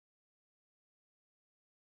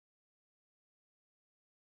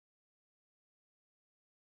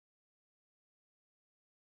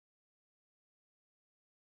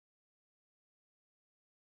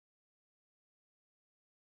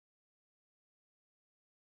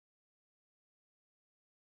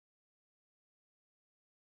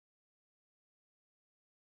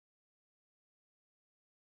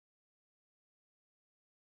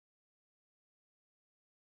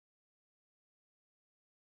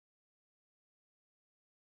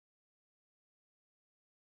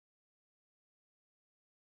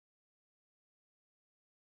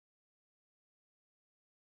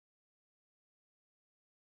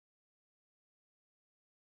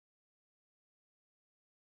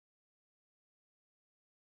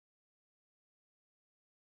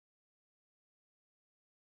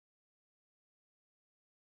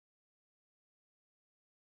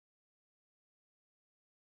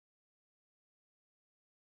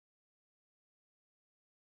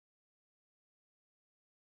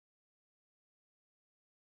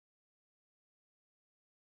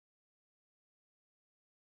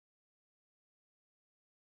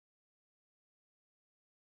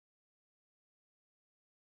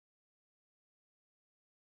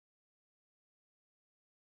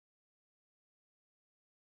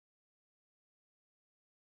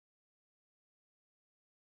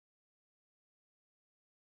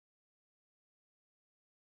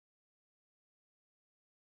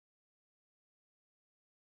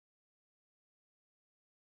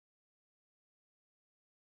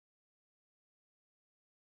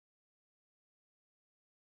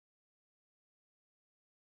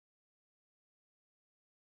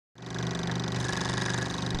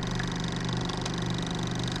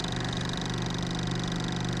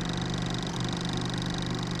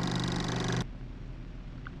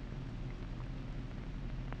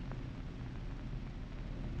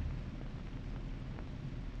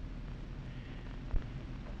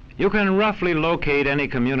You can roughly locate any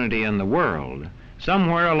community in the world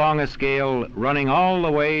somewhere along a scale running all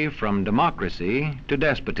the way from democracy to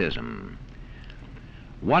despotism.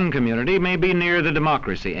 One community may be near the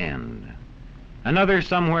democracy end, another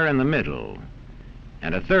somewhere in the middle,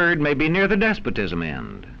 and a third may be near the despotism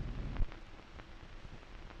end.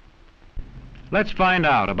 Let's find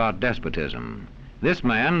out about despotism. This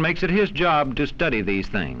man makes it his job to study these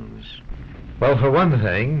things. Well, for one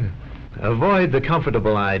thing, avoid the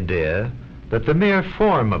comfortable idea that the mere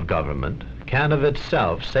form of government can of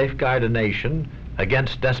itself safeguard a nation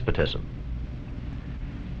against despotism.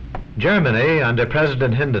 Germany, under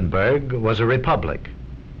President Hindenburg, was a republic.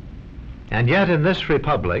 And yet in this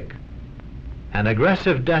republic, an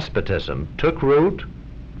aggressive despotism took root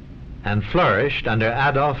and flourished under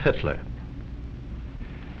Adolf Hitler.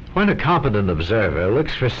 When a competent observer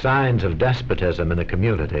looks for signs of despotism in a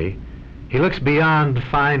community, he looks beyond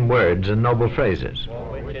fine words and noble phrases.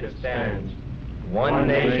 For which it stands, one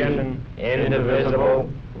nation, indivisible,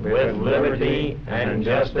 with liberty and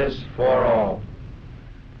justice for all.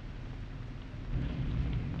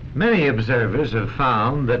 Many observers have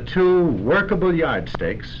found that two workable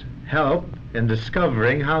yardsticks help in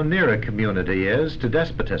discovering how near a community is to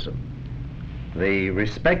despotism: the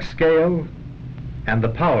respect scale and the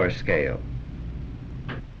power scale.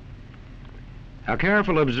 A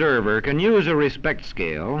careful observer can use a respect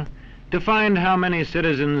scale to find how many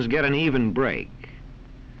citizens get an even break.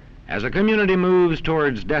 As a community moves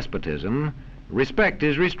towards despotism, respect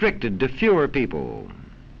is restricted to fewer people.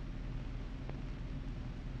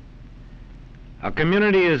 A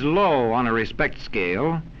community is low on a respect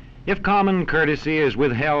scale if common courtesy is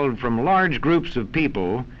withheld from large groups of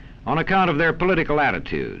people on account of their political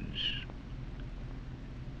attitudes.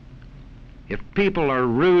 If people are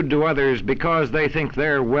rude to others because they think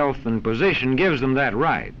their wealth and position gives them that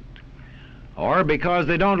right, or because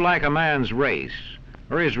they don't like a man's race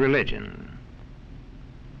or his religion.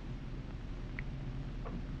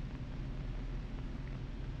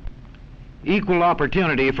 Equal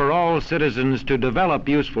opportunity for all citizens to develop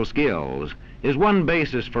useful skills is one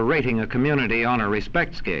basis for rating a community on a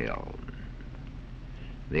respect scale.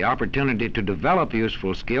 The opportunity to develop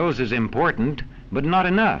useful skills is important, but not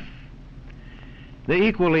enough. The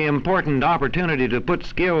equally important opportunity to put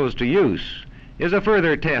skills to use is a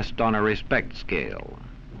further test on a respect scale.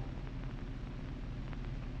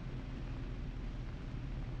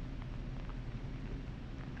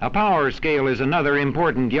 A power scale is another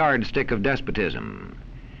important yardstick of despotism.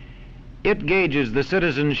 It gauges the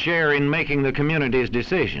citizens' share in making the community's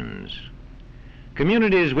decisions.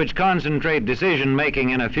 Communities which concentrate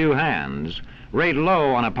decision-making in a few hands rate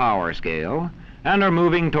low on a power scale and are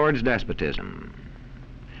moving towards despotism.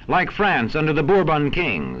 Like France under the Bourbon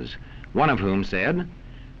kings, one of whom said,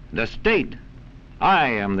 "The state, I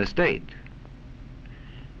am the state."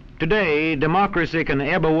 Today, democracy can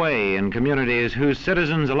ebb away in communities whose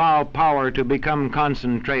citizens allow power to become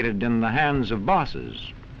concentrated in the hands of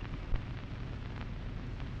bosses.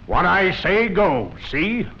 What I say goes,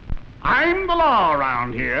 see? I'm the law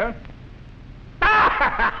around here.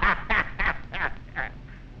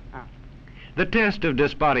 The test of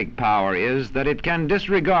despotic power is that it can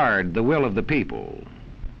disregard the will of the people.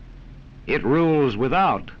 It rules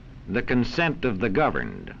without the consent of the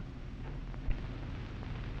governed.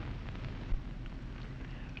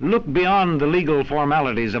 Look beyond the legal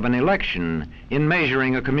formalities of an election in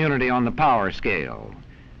measuring a community on the power scale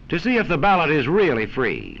to see if the ballot is really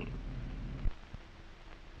free.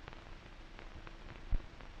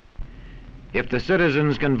 If the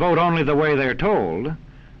citizens can vote only the way they're told,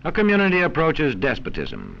 a community approaches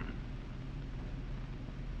despotism.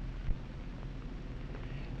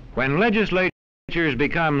 When legislatures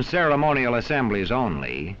become ceremonial assemblies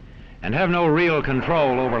only and have no real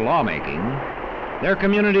control over lawmaking, their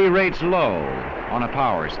community rates low on a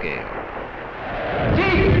power scale.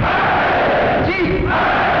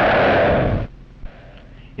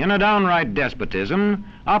 In a downright despotism,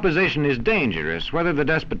 opposition is dangerous whether the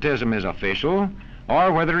despotism is official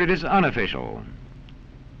or whether it is unofficial.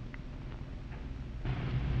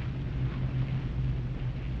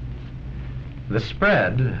 The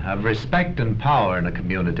spread of respect and power in a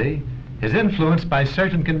community is influenced by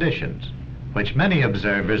certain conditions, which many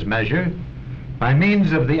observers measure by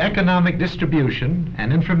means of the economic distribution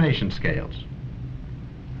and information scales.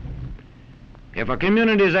 If a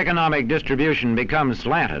community's economic distribution becomes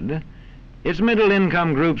slanted, its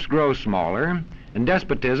middle-income groups grow smaller, and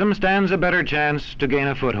despotism stands a better chance to gain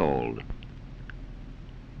a foothold.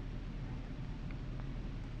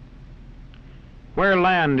 Where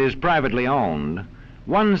land is privately owned,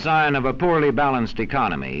 one sign of a poorly balanced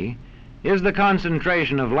economy is the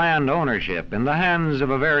concentration of land ownership in the hands of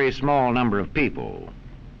a very small number of people.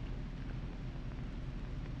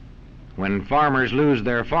 When farmers lose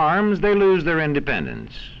their farms, they lose their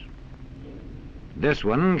independence. This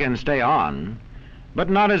one can stay on, but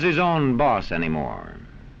not as his own boss anymore.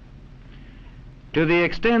 To the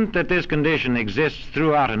extent that this condition exists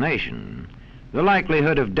throughout a nation, the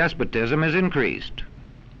likelihood of despotism is increased.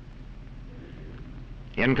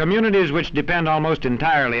 In communities which depend almost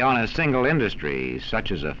entirely on a single industry,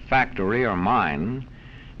 such as a factory or mine,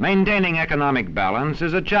 maintaining economic balance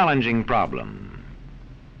is a challenging problem.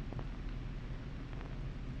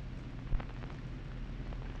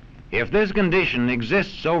 If this condition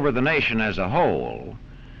exists over the nation as a whole,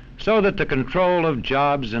 so that the control of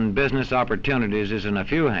jobs and business opportunities is in a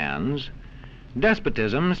few hands,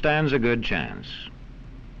 despotism stands a good chance.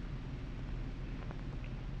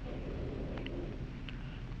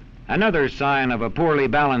 Another sign of a poorly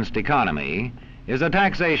balanced economy is a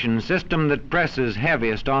taxation system that presses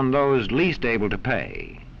heaviest on those least able to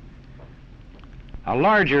pay. A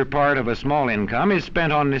larger part of a small income is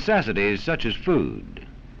spent on necessities such as food.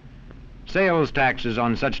 Sales taxes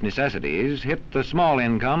on such necessities hit the small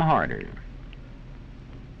income harder.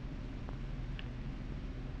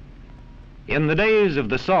 In the days of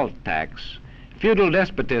the salt tax, feudal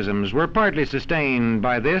despotisms were partly sustained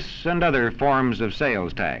by this and other forms of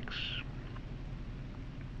sales tax.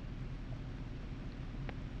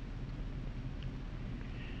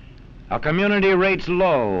 A community rates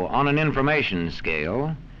low on an information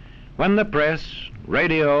scale when the press,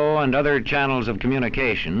 radio, and other channels of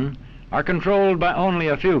communication are controlled by only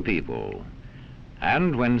a few people,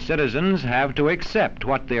 and when citizens have to accept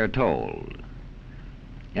what they are told.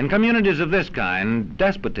 In communities of this kind,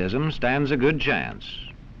 despotism stands a good chance.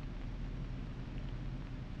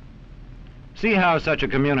 See how such a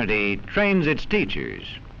community trains its teachers.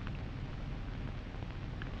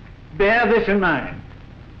 Bear this in mind.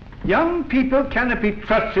 Young people cannot be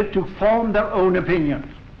trusted to form their own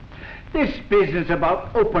opinions. This business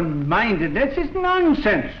about open-mindedness is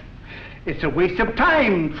nonsense. It's a waste of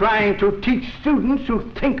time trying to teach students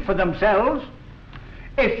to think for themselves.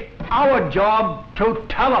 It's our job to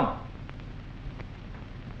tell them.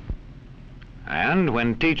 And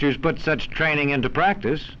when teachers put such training into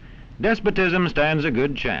practice, despotism stands a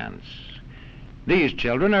good chance. These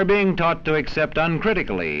children are being taught to accept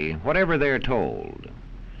uncritically whatever they're told.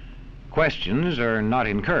 Questions are not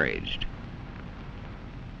encouraged.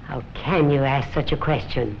 How can you ask such a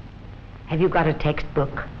question? Have you got a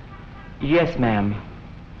textbook? Yes, ma'am.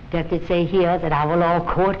 Does it say here that our law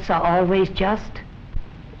courts are always just?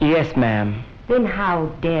 Yes, ma'am. Then how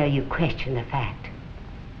dare you question the fact?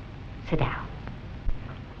 Sit down.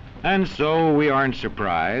 And so we aren't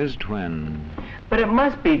surprised when... But it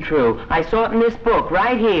must be true. I saw it in this book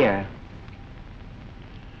right here.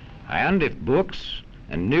 And if books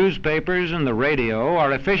and newspapers and the radio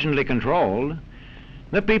are efficiently controlled,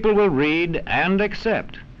 the people will read and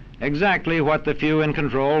accept exactly what the few in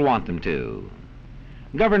control want them to.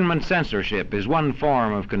 Government censorship is one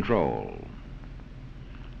form of control.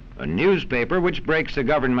 A newspaper which breaks a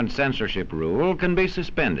government censorship rule can be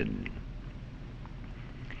suspended.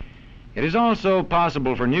 It is also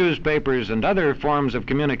possible for newspapers and other forms of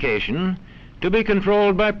communication to be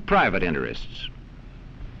controlled by private interests.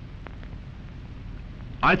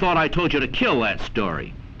 I thought I told you to kill that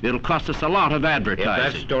story. It'll cost us a lot of advertising.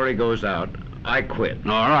 If that story goes out, I quit.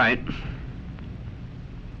 All right.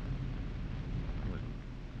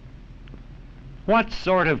 What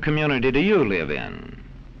sort of community do you live in?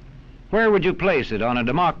 Where would you place it on a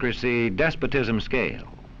democracy-despotism scale?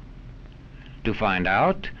 To find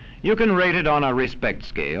out, you can rate it on a respect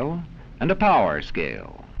scale and a power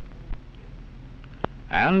scale.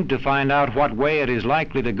 And to find out what way it is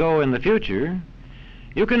likely to go in the future,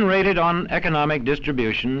 you can rate it on economic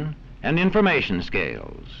distribution and information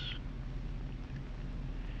scales.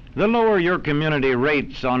 The lower your community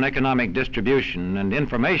rates on economic distribution and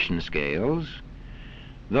information scales,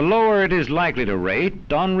 the lower it is likely to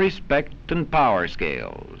rate on respect and power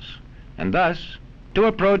scales, and thus to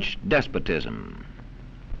approach despotism.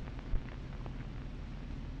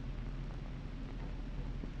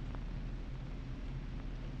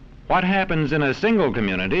 What happens in a single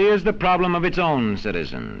community is the problem of its own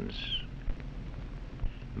citizens.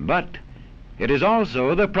 But it is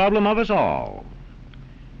also the problem of us all,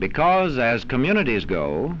 because as communities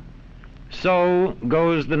go, so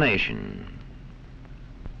goes the nation.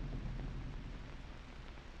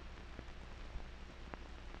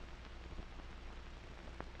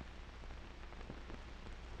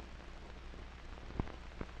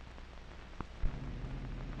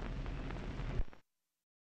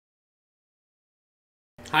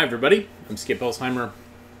 Hi everybody, I'm Skip Elsheimer.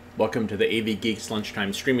 Welcome to the AV Geeks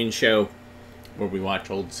Lunchtime streaming show where we watch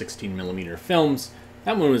old 16mm films.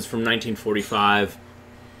 That one was from 1945,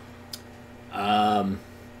 right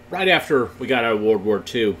after we got out of World War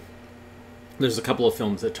II. There's a couple of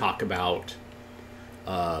films that talk about,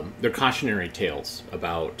 they're cautionary tales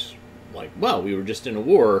about, like, well, we were just in a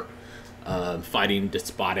war fighting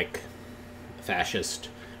despotic fascist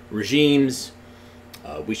regimes.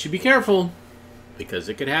 We should be careful because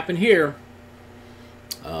it could happen here.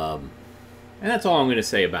 And that's all I'm going to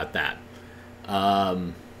say about that.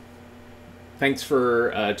 Thanks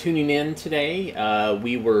for tuning in today.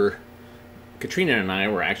 Katrina and I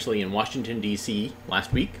were actually in Washington, D.C.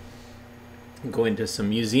 last week, going to some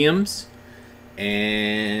museums,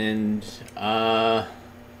 and yeah,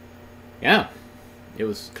 it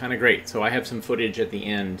was kind of great. So I have some footage at the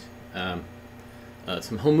end,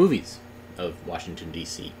 some home movies of Washington,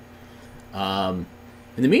 D.C. In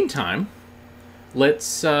the meantime,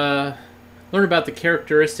 let's learn about the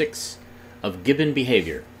characteristics of Gibbon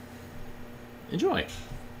behavior. Enjoy.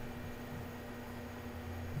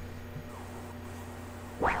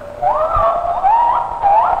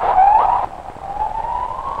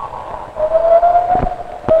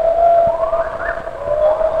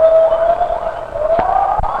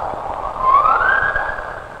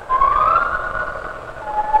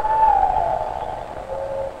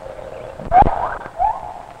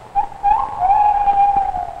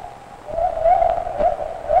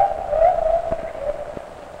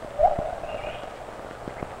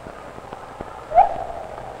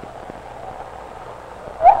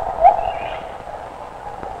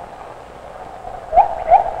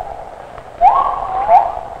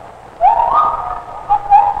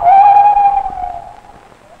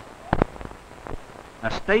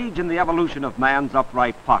 Stage in the evolution of man's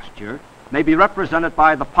upright posture may be represented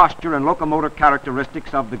by the posture and locomotor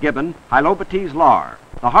characteristics of the gibbon Hylobates lar.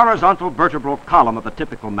 The horizontal vertebral column of the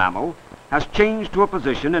typical mammal has changed to a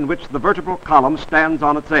position in which the vertebral column stands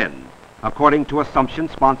on its end, according to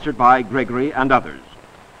assumptions sponsored by Gregory and others.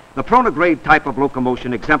 The pronograde type of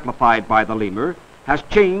locomotion exemplified by the lemur has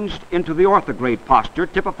changed into the orthograde posture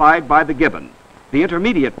typified by the gibbon, the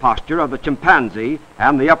intermediate posture of the chimpanzee,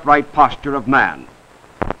 and the upright posture of man.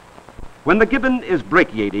 When the gibbon is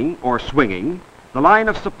brachiating or swinging, the line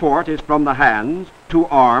of support is from the hands to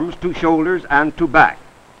arms to shoulders and to back.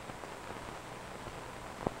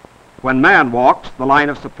 When man walks, the line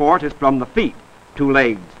of support is from the feet to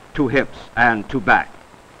legs, to hips, and to back.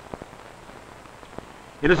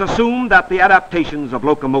 It is assumed that the adaptations of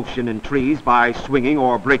locomotion in trees by swinging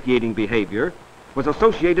or brachiating behavior was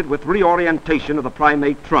associated with reorientation of the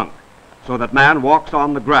primate trunk, so that man walks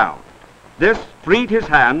on the ground. This freed his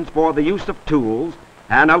hands for the use of tools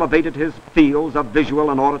and elevated his fields of visual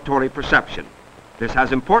and auditory perception. This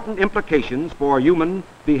has important implications for human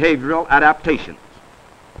behavioral adaptations.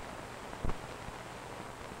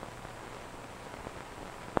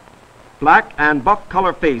 Black and buff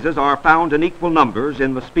color phases are found in equal numbers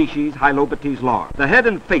in the species Hylobates lar. The head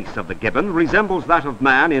and face of the gibbon resembles that of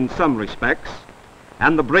man in some respects,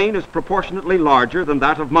 and the brain is proportionately larger than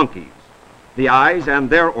that of monkeys. The eyes and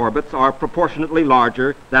their orbits are proportionately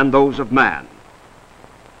larger than those of man.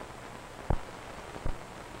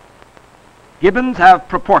 Gibbons have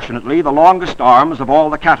proportionately the longest arms of all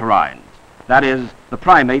the catarrhines, that is, the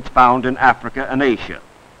primates found in Africa and Asia.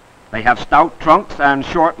 They have stout trunks and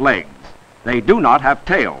short legs. They do not have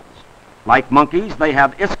tails. Like monkeys, they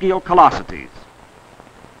have ischial callosities.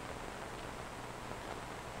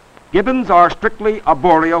 Gibbons are strictly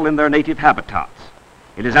arboreal in their native habitats.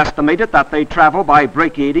 It is estimated that they travel by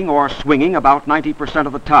brachiating or swinging about 90%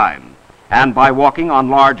 of the time, and by walking on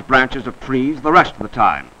large branches of trees the rest of the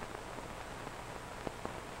time.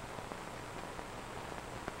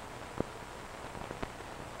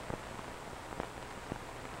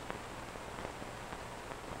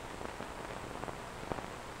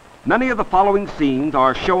 Many of the following scenes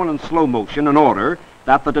are shown in slow motion in order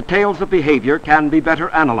that the details of behavior can be better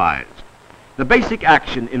analyzed. The basic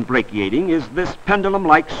action in brachiating is this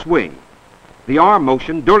pendulum-like swing. The arm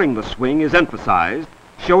motion during the swing is emphasized,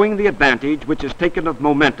 showing the advantage which is taken of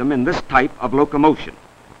momentum in this type of locomotion.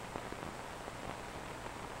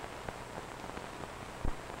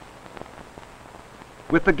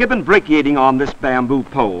 With the gibbon brachiating on this bamboo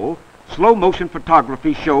pole, slow motion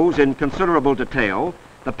photography shows in considerable detail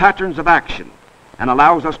the patterns of action and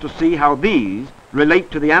allows us to see how these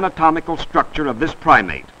relate to the anatomical structure of this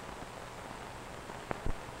primate.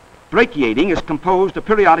 Brachiating is composed of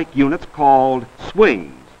periodic units called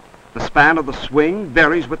swings. The span of the swing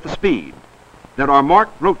varies with the speed. There are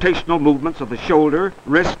marked rotational movements of the shoulder,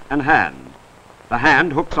 wrist, and hand. The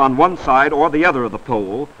hand hooks on one side or the other of the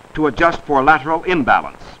pole to adjust for lateral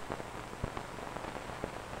imbalance.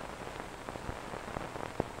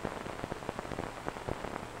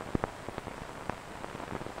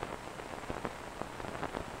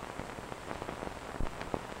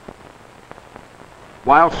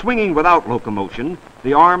 While swinging without locomotion,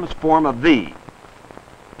 the arms form a V.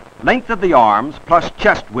 Length of the arms plus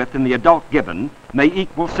chest width in the adult gibbon may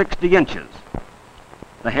equal 60 inches.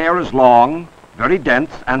 The hair is long, very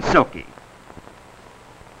dense, and silky.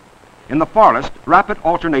 In the forest, rapid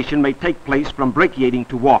alternation may take place from brachiating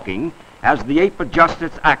to walking as the ape adjusts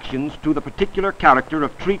its actions to the particular character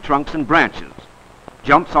of tree trunks and branches.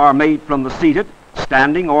 Jumps are made from the seated,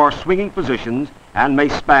 standing, or swinging positions and may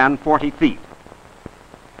span 40 feet.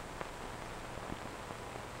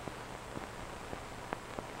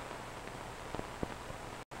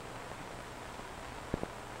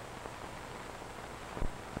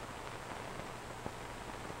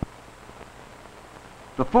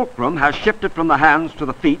 The fulcrum has shifted from the hands to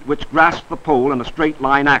the feet, which grasp the pole in a straight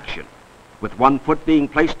line action, with one foot being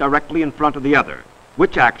placed directly in front of the other,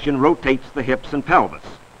 which action rotates the hips and pelvis.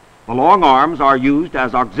 The long arms are used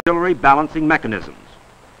as auxiliary balancing mechanisms.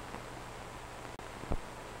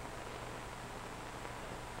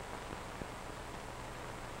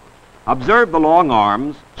 Observe the long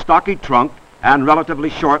arms, stocky trunk, and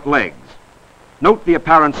relatively short legs. Note the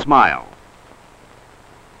apparent smile.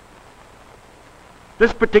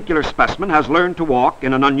 This particular specimen has learned to walk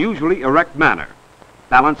in an unusually erect manner,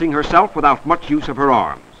 balancing herself without much use of her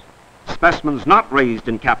arms. Specimens not raised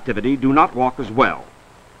in captivity do not walk as well.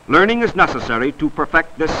 Learning is necessary to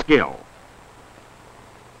perfect this skill.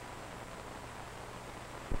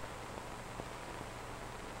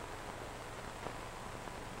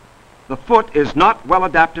 The foot is not well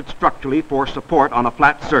adapted structurally for support on a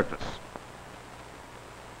flat surface.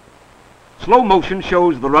 Slow motion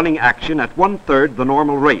shows the running action at 1/3 the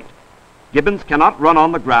normal rate. Gibbons cannot run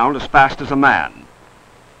on the ground as fast as a man.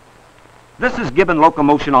 This is gibbon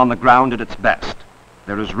locomotion on the ground at its best.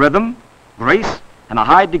 There is rhythm, grace, and a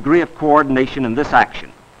high degree of coordination in this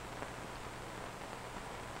action.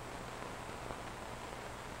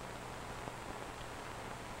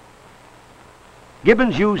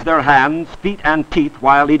 Gibbons use their hands, feet, and teeth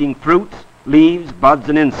while eating fruits, leaves, buds,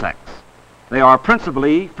 and insects. They are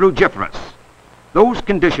principally frugivorous. Those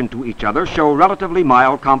conditioned to each other show relatively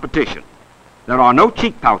mild competition. There are no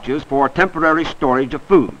cheek pouches for temporary storage of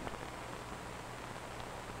food.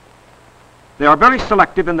 They are very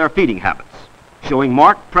selective in their feeding habits, showing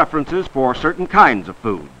marked preferences for certain kinds of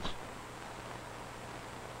foods.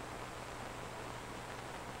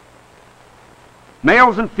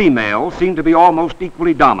 Males and females seem to be almost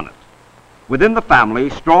equally dominant. Within the family,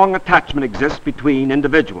 strong attachment exists between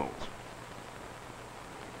individuals.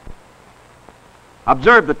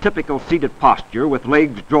 Observe the typical seated posture with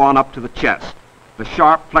legs drawn up to the chest, the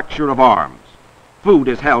sharp flexure of arms. Food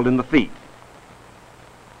is held in the feet.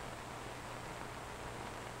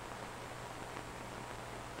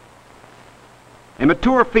 A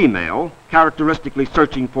mature female, characteristically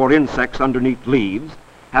searching for insects underneath leaves,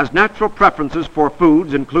 has natural preferences for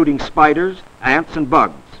foods including spiders, ants, and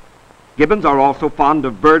bugs. Gibbons are also fond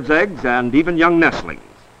of birds' eggs and even young nestlings.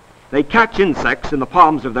 They catch insects in the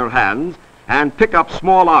palms of their hands and pick up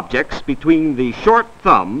small objects between the short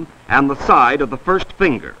thumb and the side of the first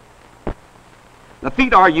finger. The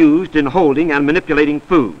feet are used in holding and manipulating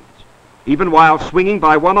foods. Even while swinging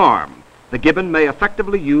by one arm, the gibbon may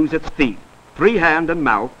effectively use its feet, free hand and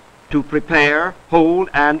mouth, to prepare, hold,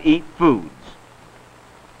 and eat foods.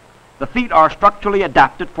 The feet are structurally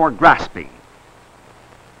adapted for grasping.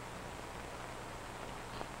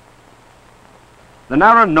 The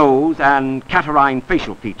narrow nose and catarrhine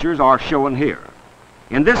facial features are shown here.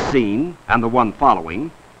 In this scene, and the one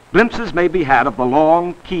following, glimpses may be had of the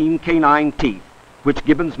long, keen canine teeth, which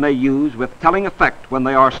gibbons may use with telling effect when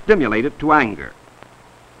they are stimulated to anger.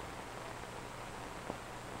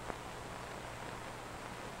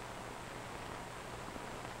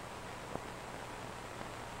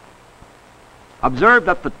 Observe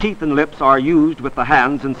that the teeth and lips are used with the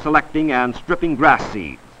hands in selecting and stripping grass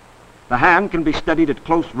seeds. The hand can be studied at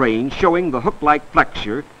close range, showing the hook-like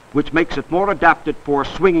flexure, which makes it more adapted for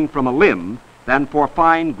swinging from a limb than for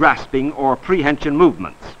fine grasping or prehension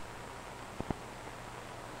movements.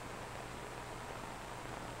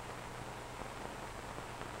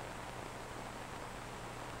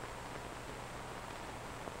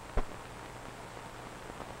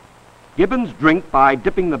 Gibbons drink by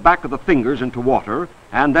dipping the back of the fingers into water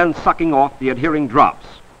and then sucking off the adhering drops.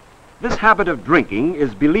 This habit of drinking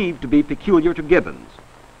is believed to be peculiar to gibbons.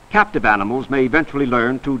 Captive animals may eventually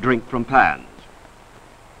learn to drink from pans.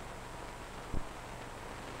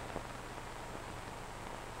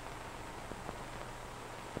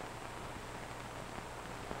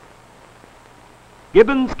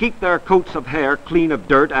 Gibbons keep their coats of hair clean of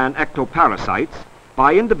dirt and ectoparasites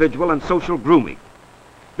by individual and social grooming.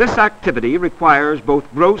 This activity requires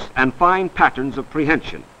both gross and fine patterns of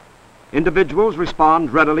prehension. Individuals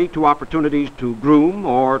respond readily to opportunities to groom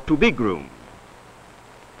or to be groomed.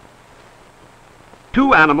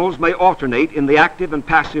 Two animals may alternate in the active and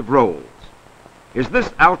passive roles. Is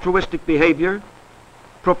this altruistic behavior?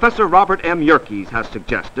 Professor Robert M. Yerkes has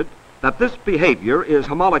suggested that this behavior is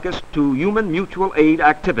homologous to human mutual aid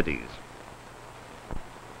activities.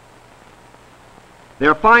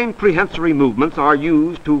 Their fine prehensory movements are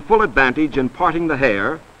used to full advantage in parting the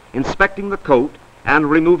hair, inspecting the coat, and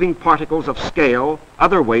removing particles of scale,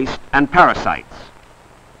 other waste, and parasites.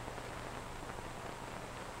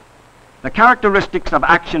 The characteristics of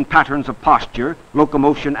action patterns of posture,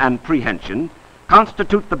 locomotion, and prehension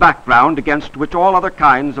constitute the background against which all other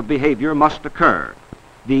kinds of behavior must occur.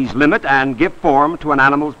 These limit and give form to an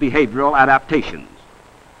animal's behavioral adaptations.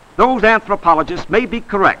 Those anthropologists may be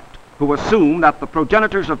correct who assume that the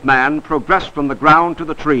progenitors of man progressed from the ground to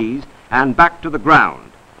the trees and back to the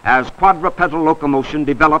ground, as quadrupedal locomotion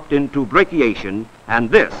developed into brachiation,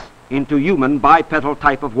 and this into human bipedal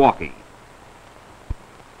type of walking.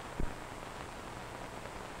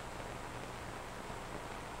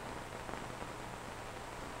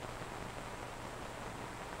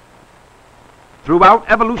 Throughout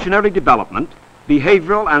evolutionary development,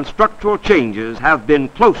 behavioral and structural changes have been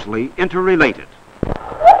closely interrelated.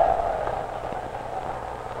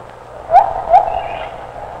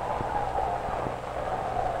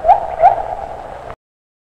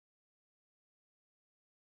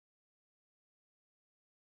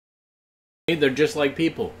 They're just like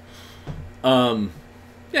people. Yeah,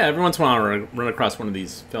 every once in a while I run across one of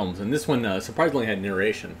these films, and this one surprisingly had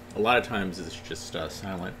narration. A lot of times it's just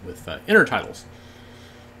silent with intertitles.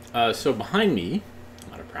 So behind me,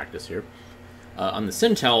 I'm out of practice here, on the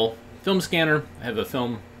Cintel film scanner, I have a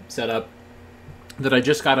film set up that I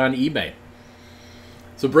just got on eBay.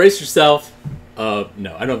 So brace yourself.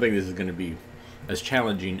 No, I don't think this is going to be as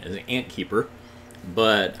challenging as Ant Keeper,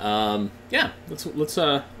 but yeah, let's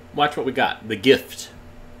watch what we got. The Gift.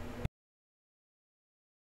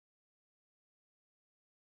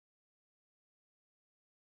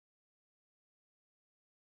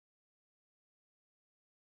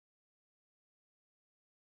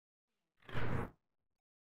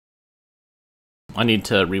 I need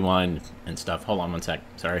to rewind and stuff. Hold on one sec.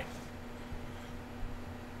 Sorry.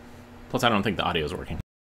 Plus, I don't think the audio is working.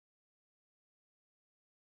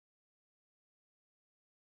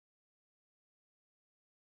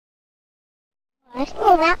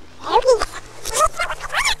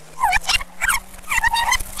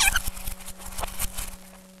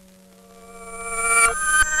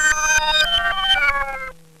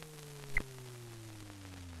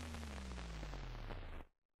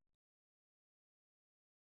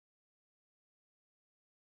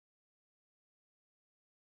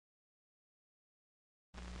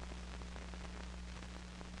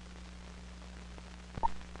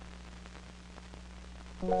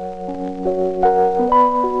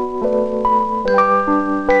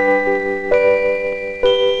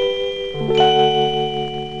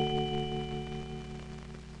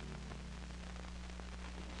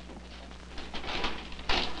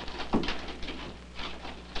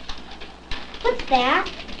 What's that?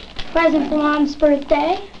 Present for Mom's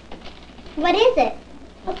birthday. What is it?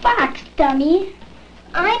 A box, dummy.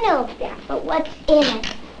 I know that, but what's in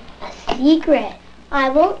it? A secret. I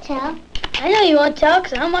won't tell. I know you won't tell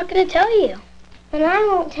because I'm not going to tell you. And I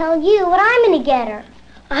won't tell you what I'm going to get her.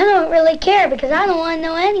 I don't really care because I don't want to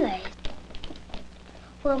know anyway.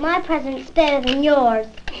 Well, my present's better than yours.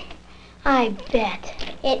 I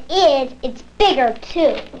bet. It is. It's bigger,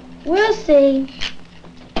 too. We'll see.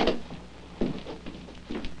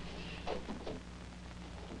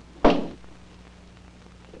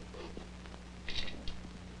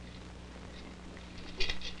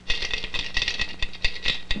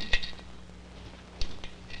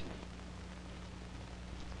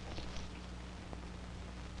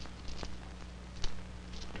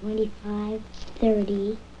 $25,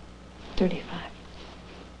 $30.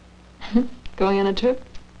 35. Going on a trip?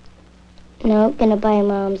 No, gonna buy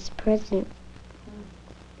Mom's present.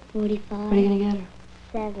 45. What are you gonna get her?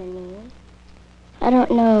 70. I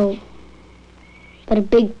don't know, but a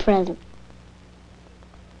big present.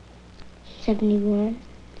 71,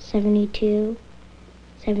 72,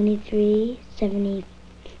 73,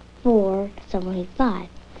 74, 75.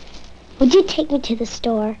 Would you take me to the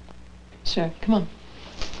store? Sure, come on.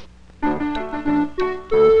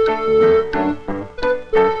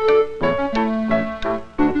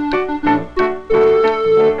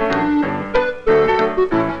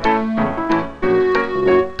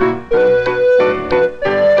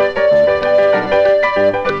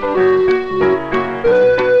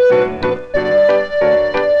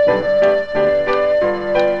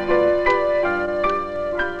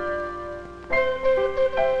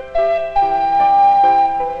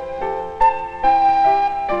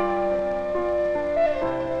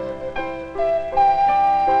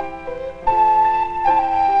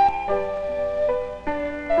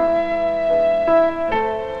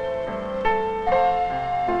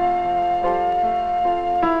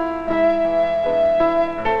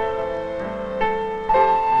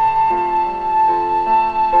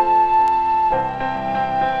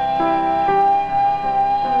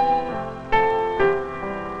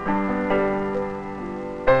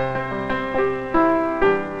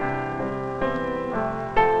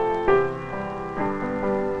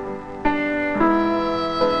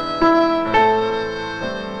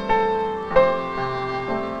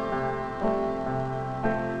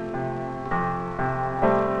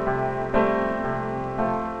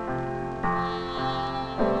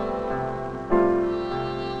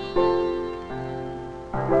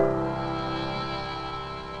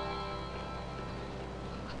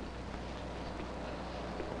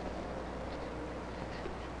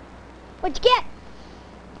 What'd you get?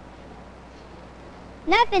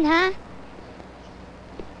 Nothing, huh?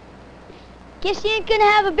 Guess you ain't gonna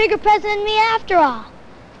have a bigger present than me after all.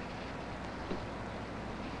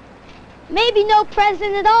 Maybe no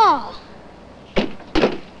present at all.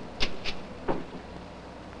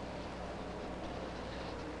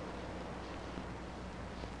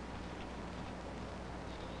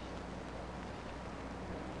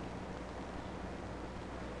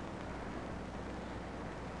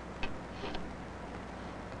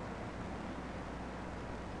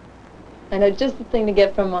 I know just the thing to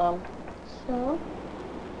get from Mom. So?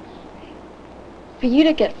 For you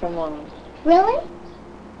to get from Mom. Really?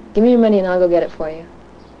 Give me your money and I'll go get it for you.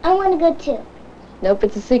 I want to go too. Nope,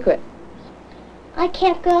 it's a secret. I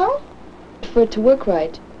can't go? For it to work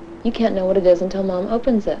right, you can't know what it is until Mom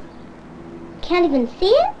opens it. Can't even see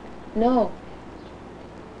it? No.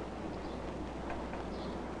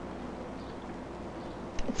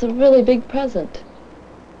 It's a really big present.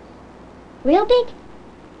 Real big?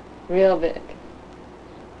 Real big.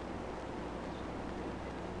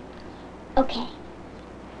 Okay.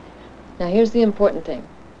 Now here's the important thing.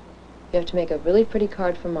 You have to make a really pretty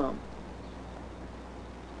card for Mom.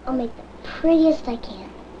 I'll make the prettiest I can.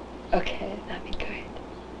 Okay, that'd be great.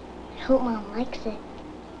 I hope Mom likes it.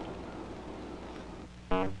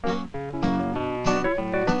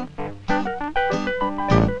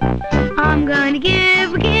 I'm gonna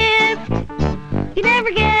give a gift. You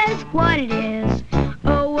never guess what it is.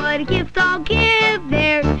 Oh, what a gift I'll give.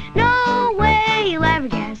 There's no way you'll ever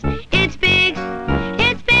guess. It's big.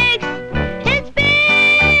 It's big. It's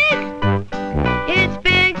big. It's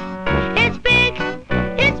big. It's big.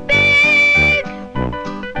 It's big.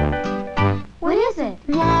 What is it?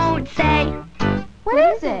 Won't say.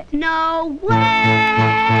 What is it? No way.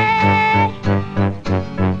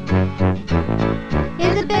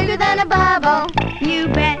 Is it bigger than a bubble? You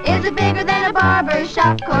bet. Is it bigger than a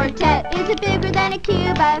barbershop quartet? Is it bigger than a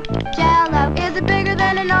cube of Jell-O? Is it bigger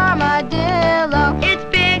than an armadillo? It's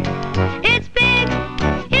big. It's big.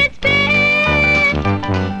 It's big.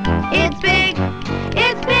 It's big.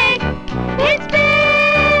 It's big. It's big.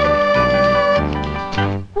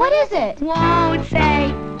 What is it? Won't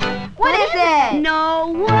say. What is it?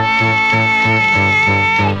 No way.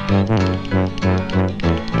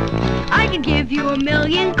 I can give you a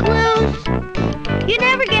million clues. You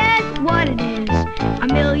never guess what it is. A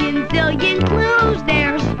million zillion clues.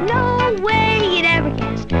 There's no way you'd ever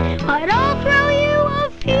guess. But I'll throw you a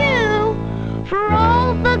few for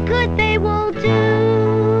all the good they will do.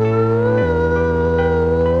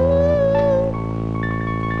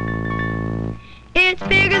 It's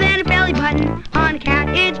bigger than a belly button on a cat.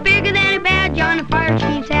 It's bigger than a badge on a fire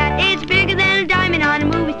chief's hat. It's bigger than a diamond on a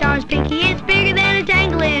movie star's pinky. It's bigger than a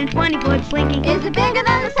tangle in a 20-foot slinky. Is it bigger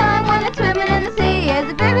than the sun when it's swimming in the sea? Is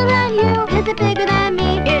it bigger than you? Is it bigger than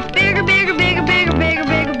me? It's bigger, bigger, bigger, bigger, bigger,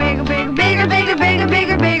 bigger, bigger, bigger, bigger, bigger, bigger,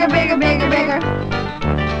 bigger, bigger, bigger, bigger, bigger.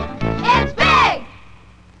 It's big!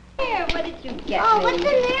 Here, what did you get? Oh, me? what's in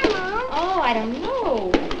there, Mom? Oh, I don't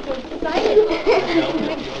know. I'm so excited.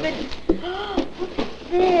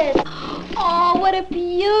 This. Oh, what a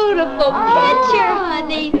beautiful picture,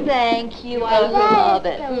 honey. Thank you. I love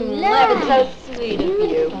it. That was so sweet of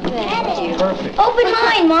you. Thank you. Perfect. Open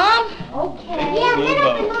mine, Mom. Okay. Yeah, then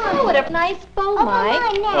open mine. Oh, what a nice bow, Open Mike.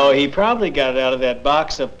 mine now. Oh, he probably got it out of that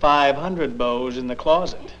box of 500 bows in the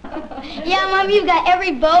closet. Yeah, Mom, you've got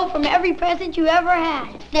every bow from every present you ever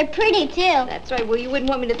had. They're pretty, too. That's right. Well, you wouldn't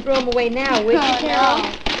want me to throw them away now, would you, Oh, Carol?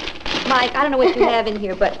 no. Mike, I don't know what you have in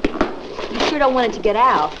here, but you sure don't want it to get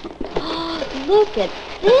out. Look at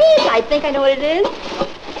this. I think I know what it is.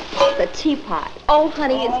 It's a teapot. Oh,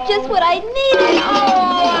 honey, it's just what I needed.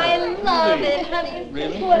 Oh, I love it, honey.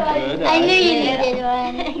 It's just what I needed. I knew you needed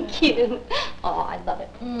one. Thank you. Oh, I love it.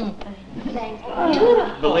 Thanks.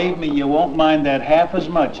 Beautiful. Believe me, you won't mind that half as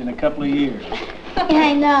much in a couple of years. Yeah,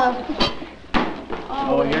 I know.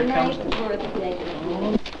 Oh, here comes the birthday.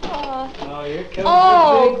 Oh, here comes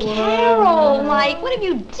Oh, the big Carol, one. Mike, what have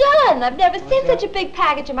you done? I've never seen such a big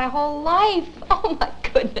package in my whole life. Oh, my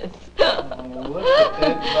goodness. Oh, look at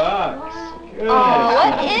that box. Good. Oh,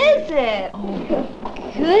 what is it?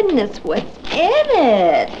 Oh, goodness, what's in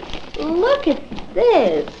it? Look at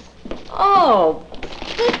this. Oh,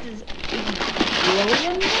 this is really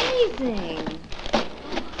amazing.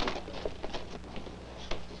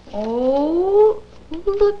 Oh,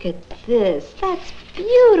 look at this. That's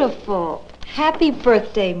beautiful. Happy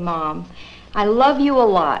birthday, Mom. I love you a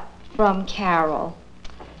lot. From Carol.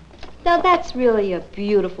 Now, that's really a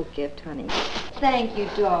beautiful gift, honey. Thank you,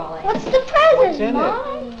 darling. What's the present, What's in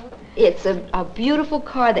Mom? It's a beautiful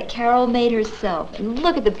card that Carol made herself. And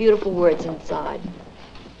look at the beautiful words inside.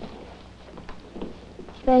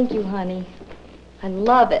 Thank you, honey. I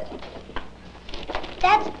love it.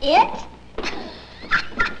 That's it?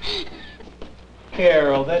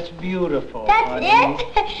 Carol, that's beautiful. That's honey.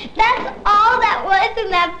 it? That's all that was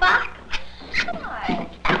in that box? Come on.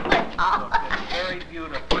 That was all. Very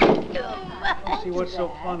beautiful. See what's so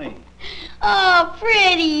funny? Oh,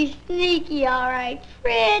 pretty sneaky, all right.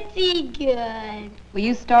 Pretty good. Well,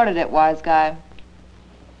 you started it, wise guy.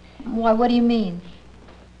 Why, what do you mean?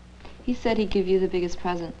 He said he'd give you the biggest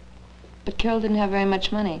present. But Carol didn't have very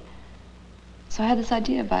much money. So I had this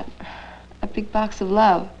idea about a big box of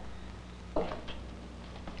love.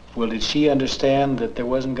 Well, did she understand that there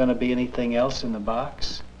wasn't going to be anything else in the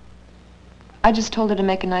box? I just told her to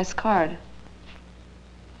make a nice card.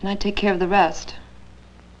 And I'd take care of the rest.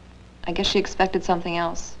 I guess she expected something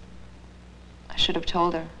else. I should have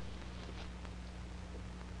told her.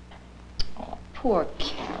 Oh, poor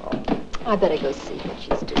Carol. I better go see what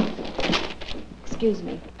she's doing. Excuse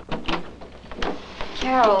me.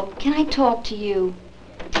 Carol, can I talk to you?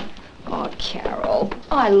 Oh, Carol,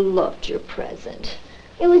 I loved your present.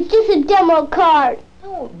 It was just a demo card.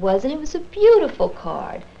 No, it wasn't. It was a beautiful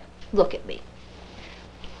card. Look at me.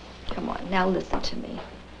 Come on, now listen to me.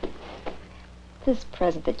 This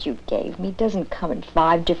present that you gave me doesn't come in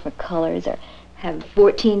 5 different colors or have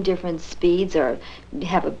 14 different speeds or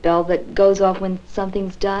have a bell that goes off when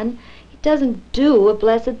something's done. It doesn't do a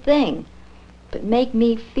blessed thing, but make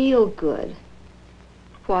me feel good.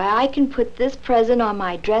 Why, I can put this present on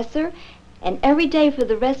my dresser, and every day for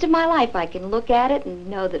the rest of my life I can look at it and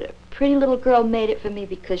know that a pretty little girl made it for me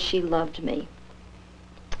because she loved me.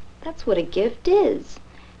 That's what a gift is.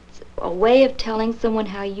 It's a way of telling someone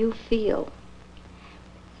how you feel.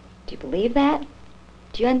 Do you believe that?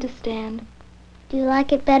 Do you understand? Do you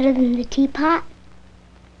like it better than the teapot?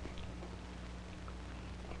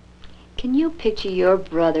 Can you picture your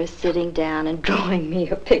brother sitting down and drawing me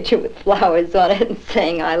a picture with flowers on it and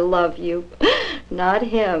saying, I love you? Not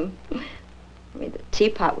him. I mean, the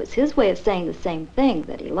teapot was his way of saying the same thing,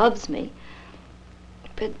 that he loves me.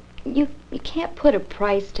 But you can't put a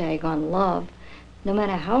price tag on love. No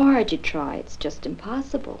matter how hard you try, it's just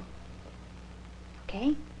impossible.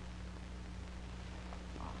 Okay?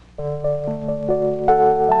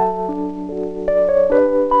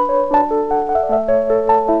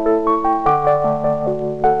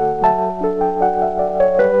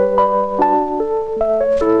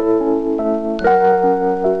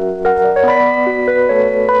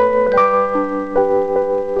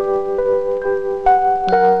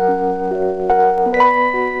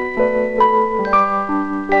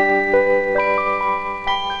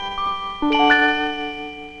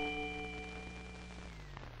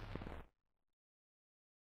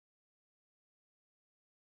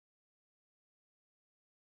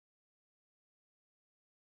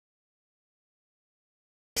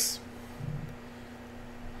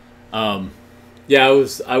 Yeah,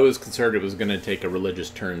 I was concerned it was going to take a religious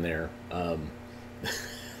turn there.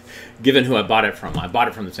 Given who I bought it from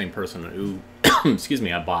the same person who, excuse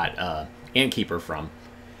me, I bought Antkeeper from.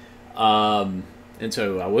 And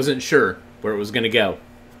so I wasn't sure where it was going to go.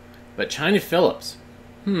 But China Phillips,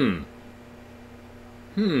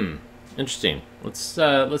 interesting. Let's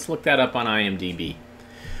look that up on IMDb.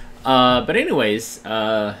 But anyways,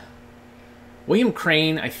 William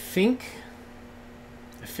Crane, I feel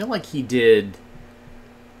like he did.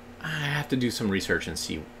 I have to do some research and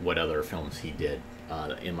see what other films he did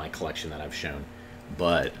in my collection that I've shown.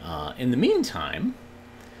 But in the meantime,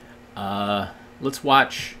 let's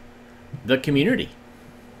watch The Community.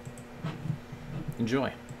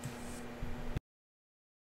 Enjoy.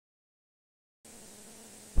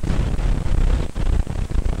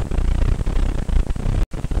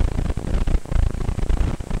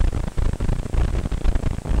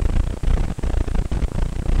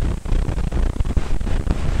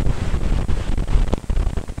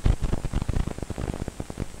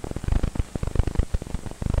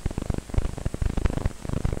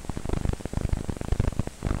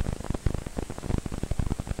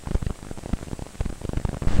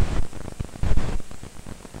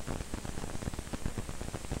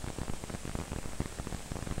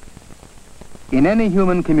 In any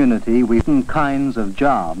human community, we have certain kinds of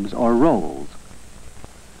jobs or roles.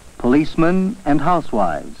 Policemen and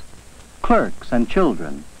housewives, clerks and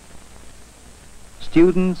children,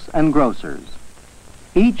 students and grocers.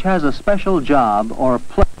 Each has a special job or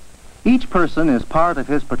place. Each person is part of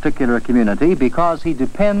his particular community because he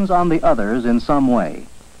depends on the others in some way.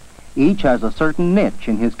 Each has a certain niche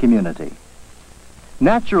in his community.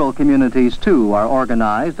 Natural communities, too, are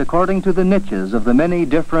organized according to the niches of the many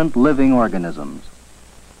different living organisms.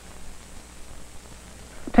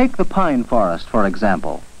 Take the pine forest, for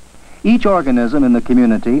example. Each organism in the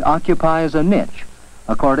community occupies a niche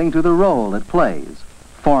according to the role it plays,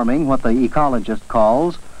 forming what the ecologist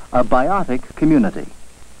calls a biotic community.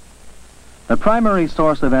 The primary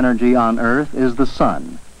source of energy on Earth is the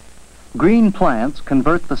sun. Green plants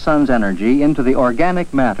convert the sun's energy into the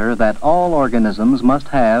organic matter that all organisms must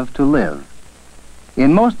have to live.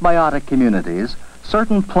 In most biotic communities,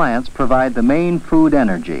 certain plants provide the main food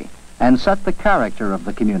energy and set the character of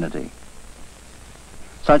the community.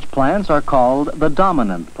 Such plants are called the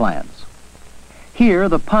dominant plants. Here,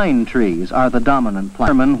 the pine trees are the dominant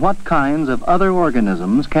plants. Determine what kinds of other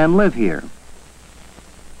organisms can live here.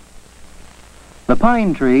 The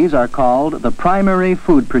pine trees are called the primary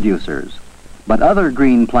food producers, but other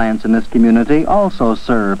green plants in this community also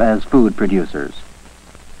serve as food producers.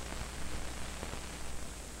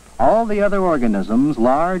 All the other organisms,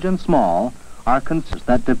 large and small, are consumers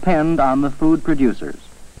that depend on the food producers.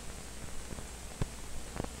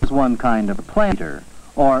 Is one kind of planter,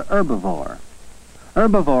 or herbivore.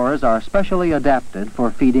 Herbivores are specially adapted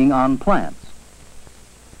for feeding on plants.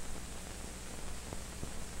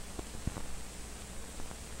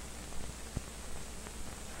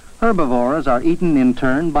 Herbivores are eaten in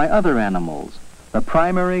turn by other animals, the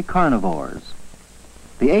primary carnivores.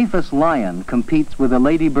 The aphis lion competes with the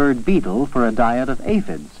ladybird beetle for a diet of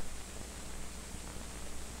aphids.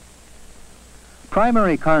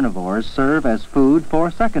 Primary carnivores serve as food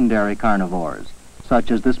for secondary carnivores,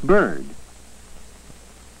 such as this bird.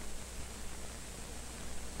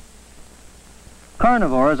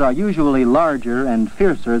 Carnivores are usually larger and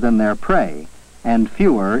fiercer than their prey, and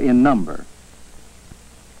fewer in number.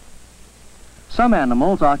 Some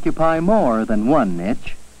animals occupy more than one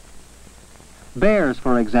niche. Bears,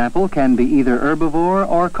 for example, can be either herbivore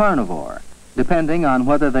or carnivore, depending on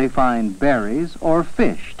whether they find berries or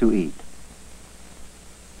fish to eat.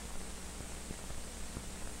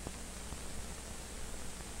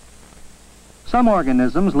 Some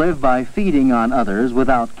organisms live by feeding on others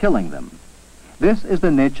without killing them. This is the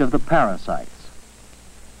niche of the parasites.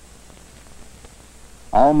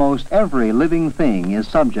 Almost every living thing is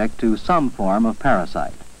subject to some form of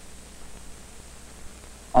parasite.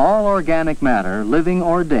 All organic matter, living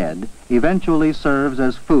or dead, eventually serves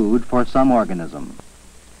as food for some organism.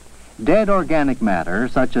 Dead organic matter,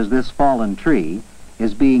 such as this fallen tree,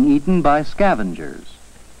 is being eaten by scavengers.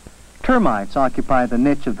 Termites occupy the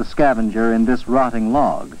niche of the scavenger in this rotting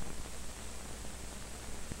log.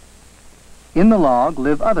 In the log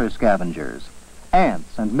live other scavengers,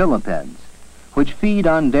 ants and millipedes, which feed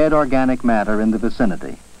on dead organic matter in the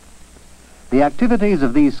vicinity. The activities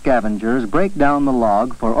of these scavengers break down the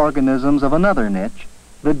log for organisms of another niche,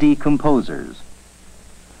 the decomposers.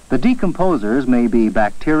 The decomposers may be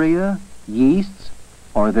bacteria, yeasts,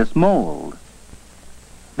 or this mold.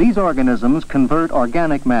 These organisms convert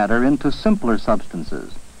organic matter into simpler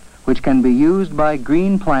substances, which can be used by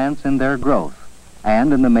green plants in their growth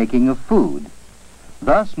and in the making of food,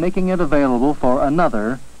 thus making it available for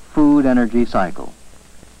another food energy cycle.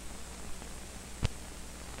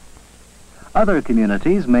 Other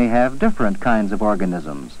communities may have different kinds of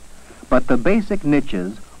organisms, but the basic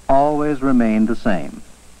niches always remain the same.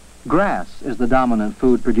 Grass is the dominant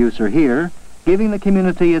food producer here, giving the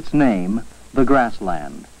community its name, the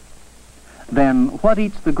grassland. Then what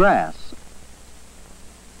eats the grass?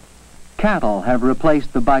 Cattle have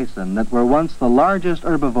replaced the bison that were once the largest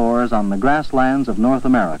herbivores on the grasslands of North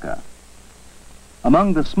America.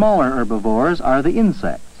 Among the smaller herbivores are the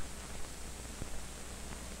insects.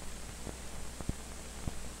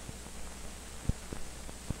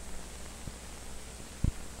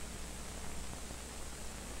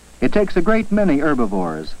 It takes a great many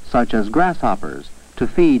herbivores, such as grasshoppers, to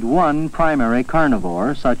feed one primary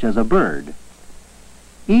carnivore, such as a bird.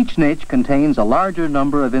 Each niche contains a larger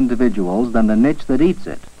number of individuals than the niche that eats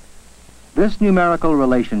it. This numerical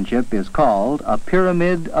relationship is called a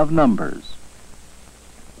pyramid of numbers.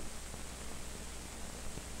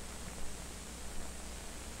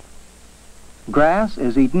 Grass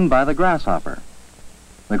is eaten by the grasshopper.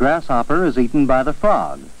 The grasshopper is eaten by the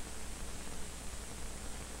frog.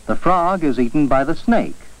 The frog is eaten by the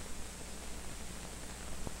snake.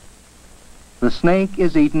 The snake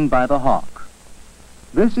is eaten by the hawk.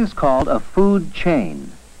 This is called a food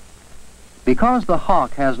chain. Because the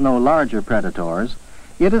hawk has no larger predators,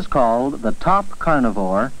 it is called the top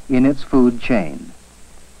carnivore in its food chain.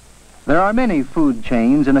 There are many food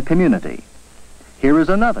chains in a community. Here is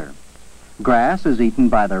another. Grass is eaten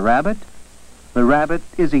by the rabbit. The rabbit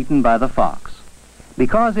is eaten by the fox.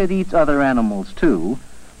 Because it eats other animals too,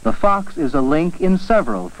 the fox is a link in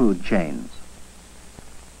several food chains.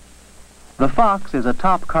 The fox is a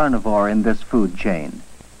top carnivore in this food chain.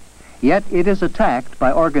 Yet it is attacked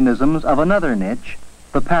by organisms of another niche,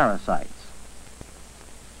 the parasites.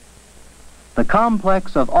 The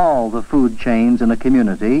complex of all the food chains in a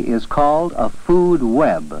community is called a food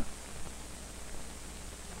web.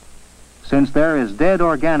 Since there is dead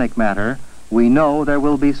organic matter, we know there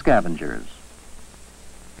will be scavengers.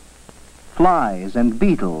 Flies and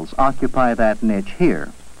beetles occupy that niche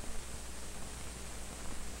here.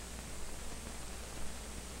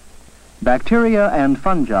 Bacteria and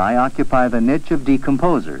fungi occupy the niche of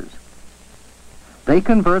decomposers. They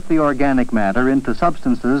convert the organic matter into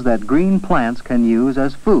substances that green plants can use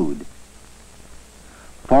as food,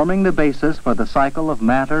 forming the basis for the cycle of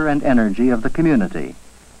matter and energy of the community,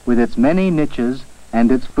 with its many niches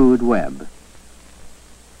and its food web.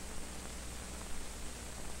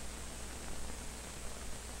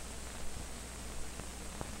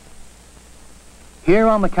 Here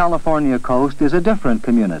on the California coast is a different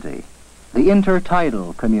community, the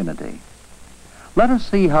intertidal community. Let us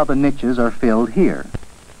see how the niches are filled here.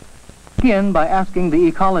 Begin by asking the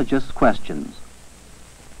ecologists questions.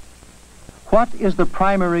 What is the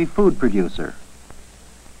primary food producer?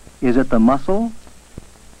 Is it the mussel?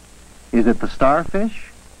 Is it the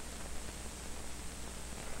starfish?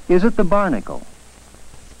 Is it the barnacle?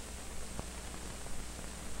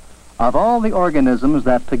 Of all the organisms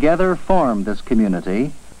that together form this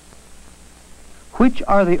community, which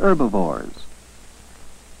are the herbivores?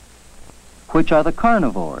 Which are the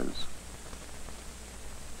carnivores?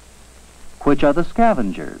 Which are the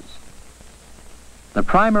scavengers? The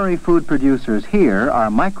primary food producers here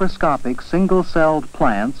are microscopic single-celled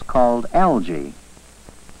plants called algae.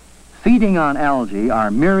 Feeding on algae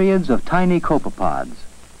are myriads of tiny copepods.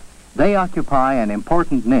 They occupy an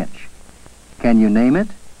important niche. Can you name it?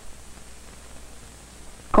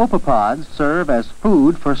 Copepods serve as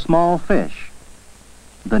food for small fish.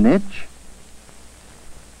 The niche?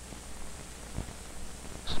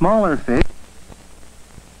 Smaller fish.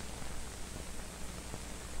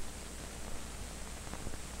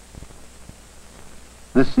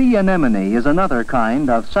 The sea anemone is another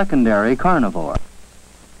kind of secondary carnivore.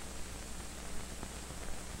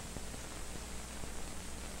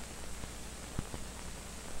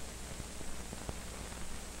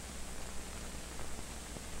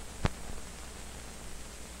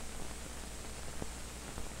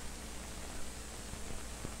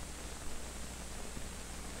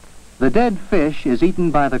 The dead fish is eaten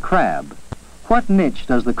by the crab. What niche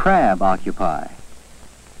does the crab occupy?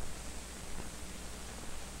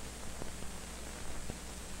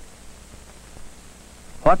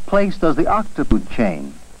 What place does the octopus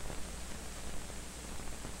chain?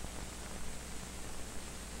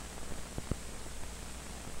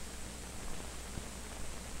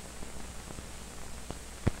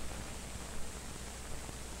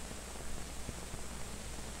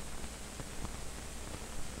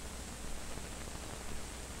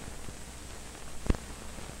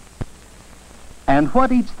 And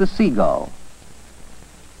what eats the seagull?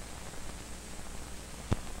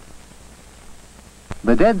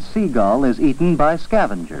 The dead seagull is eaten by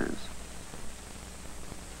scavengers.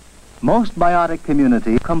 Most biotic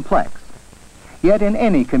communities are complex, yet in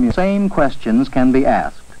any community, same questions can be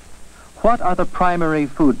asked. What are the primary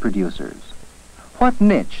food producers? What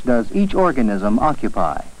niche does each organism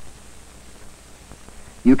occupy?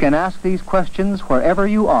 You can ask these questions wherever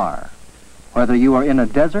you are, whether you are in a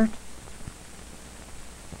desert,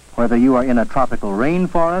 whether you are in a tropical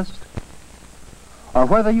rainforest, or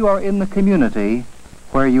whether you are in the community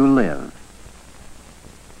where you live.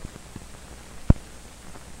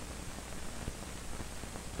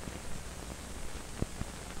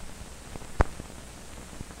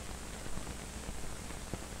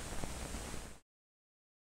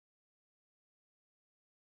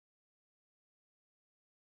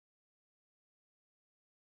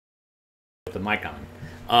 The mic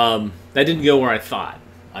on. That didn't go where I thought.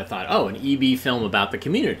 I thought, oh, an EB film about the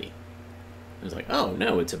community. I was like, oh,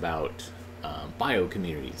 no, it's about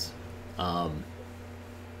bio-communities.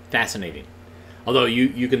 Fascinating. Although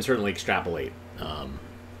you can certainly extrapolate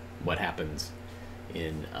what happens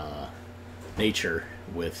in nature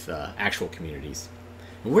with actual communities.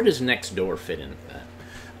 And where does next door fit in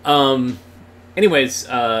that? Anyways,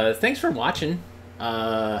 thanks for watching.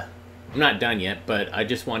 I'm not done yet, but I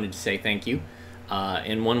just wanted to say thank you.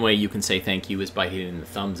 And one way you can say thank you is by hitting the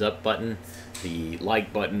thumbs up button, the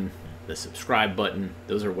like button, the subscribe button.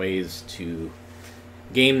 Those are ways to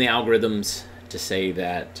game the algorithms to say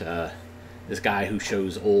that this guy who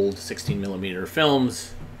shows old 16mm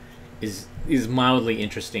films is mildly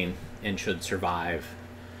interesting and should survive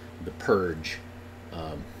the purge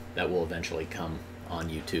that will eventually come on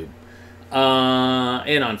YouTube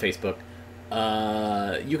and on Facebook.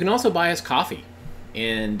 You can also buy us coffee,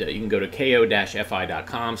 and you can go to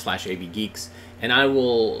ko-fi.com/abgeeks, and I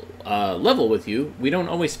will level with you. We don't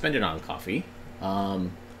always spend it on coffee.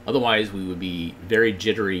 Otherwise, we would be very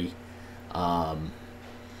jittery, and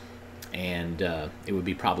it would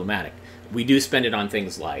be problematic. We do spend it on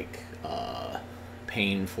things like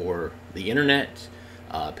paying for the internet,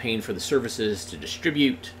 paying for the services to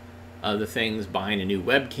distribute the things, buying a new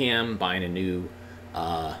webcam, buying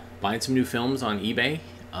some new films on eBay.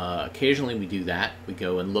 Occasionally we do that. We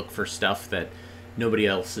go and look for stuff that nobody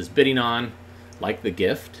else is bidding on, like The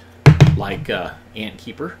Gift, like Ant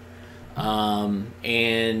Keeper.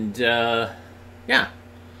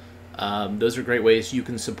 Those are great ways you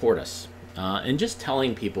can support us. And just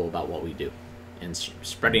telling people about what we do and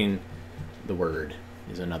spreading the word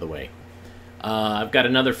is another way. I've got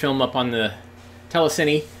another film up on the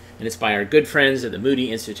Telecine, and it's by our good friends at the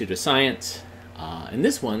Moody Institute of Science. In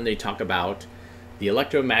this one, they talk about the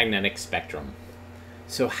electromagnetic spectrum.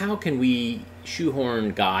 So how can we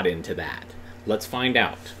shoehorn God into that? Let's find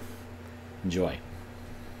out. Enjoy.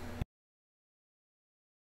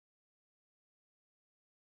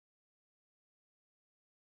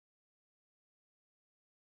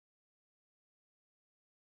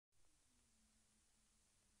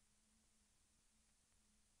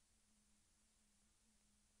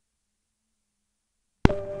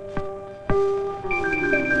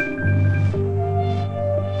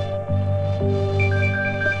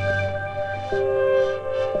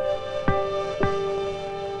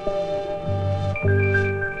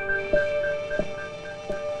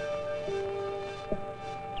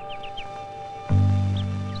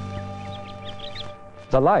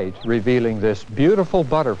 The light revealing this beautiful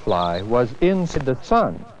butterfly was inside the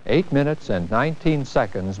sun 8 minutes and 19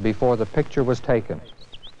 seconds before the picture was taken.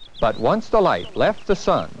 But once the light left the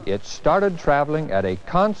sun, it started traveling at a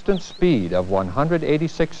constant speed of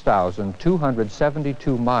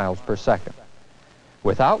 186,272 miles per second.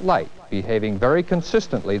 Without light behaving very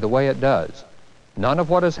consistently the way it does, none of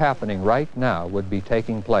what is happening right now would be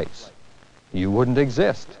taking place. You wouldn't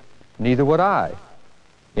exist, neither would I.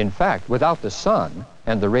 In fact, without the sun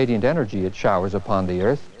and the radiant energy it showers upon the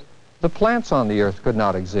earth, the plants on the earth could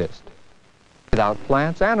not exist. Without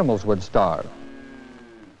plants, animals would starve.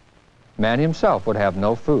 Man himself would have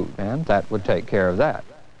no food, and that would take care of that.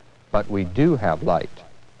 But we do have light,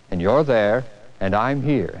 and you're there, and I'm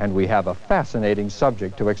here, and we have a fascinating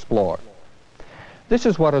subject to explore. This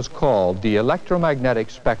is what is called the electromagnetic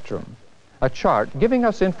spectrum, a chart giving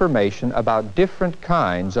us information about different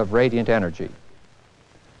kinds of radiant energy.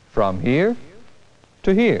 From here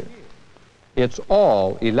to here, it's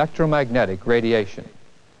all electromagnetic radiation.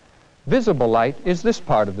 Visible light is this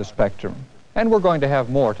part of the spectrum, and we're going to have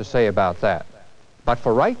more to say about that. But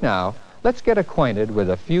for right now, let's get acquainted with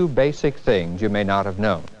a few basic things you may not have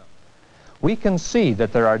known. We can see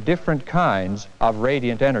that there are different kinds of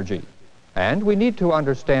radiant energy, and we need to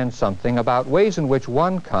understand something about ways in which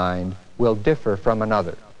one kind will differ from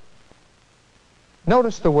another.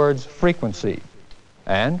 Notice the words frequency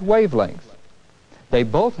and wavelength. They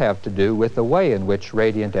both have to do with the way in which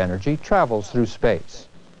radiant energy travels through space.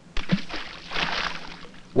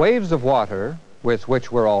 Waves of water, with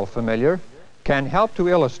which we're all familiar, can help to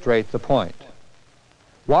illustrate the point.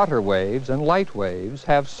 Water waves and light waves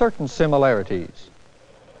have certain similarities.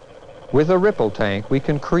 With a ripple tank, we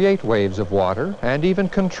can create waves of water and even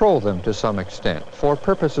control them to some extent for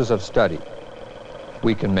purposes of study.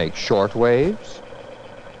 We can make short waves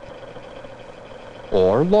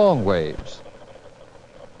or long waves.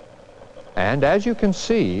 And as you can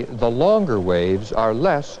see, the longer waves are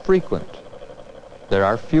less frequent. There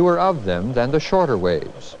are fewer of them than the shorter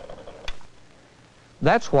waves.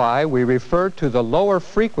 That's why we refer to the lower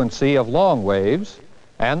frequency of long waves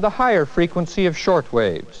and the higher frequency of short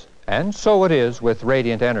waves. And so it is with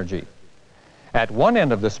radiant energy. At one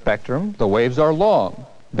end of the spectrum, the waves are long,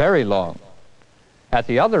 very long. At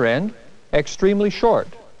the other end, extremely short.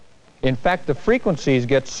 In fact, the frequencies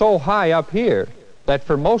get so high up here that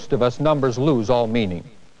for most of us numbers lose all meaning.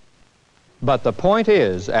 But the point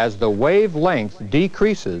is, as the wavelength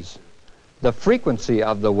decreases, the frequency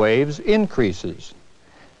of the waves increases.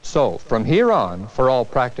 So, from here on, for all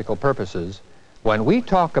practical purposes, when we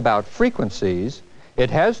talk about frequencies, it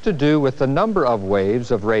has to do with the number of waves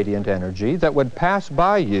of radiant energy that would pass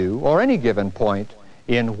by you or any given point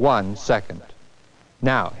in 1 second.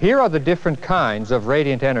 Now, here are the different kinds of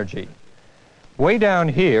radiant energy. Way down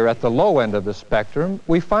here at the low end of the spectrum,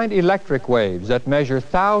 we find electric waves that measure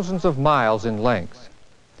thousands of miles in length.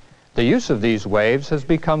 The use of these waves has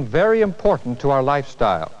become very important to our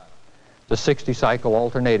lifestyle. the 60-cycle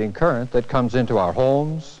alternating current that comes into our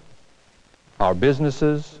homes, our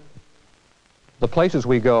businesses, the places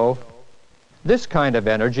we go. This kind of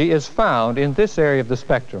energy is found in this area of the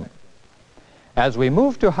spectrum. As we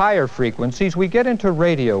move to higher frequencies, we get into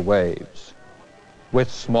radio waves. With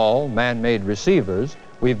small, man-made receivers,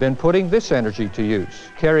 we've been putting this energy to use,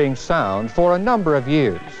 carrying sound for a number of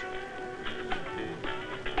years.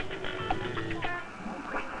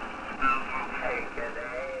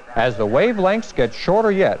 As the wavelengths get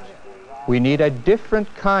shorter yet, we need a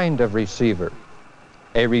different kind of receiver.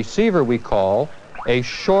 A receiver we call a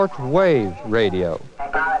short-wave radio.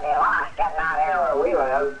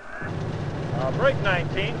 Break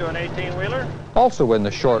 19 to an 18-wheeler. Also in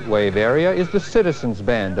the short-wave area is the citizens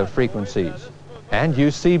band of frequencies. And you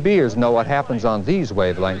CBers know what happens on these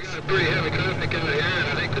wavelengths. Pretty heavy traffic in the air,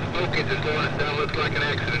 and I think the smoke is just going down. Looks like an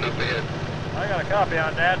accident up ahead. I got a copy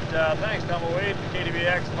on that. Thanks, Tumbleweed.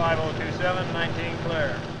 KDBX 5027, 19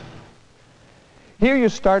 clear. Here you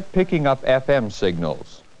start picking up FM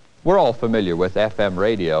signals. We're all familiar with FM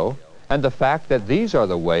radio and the fact that these are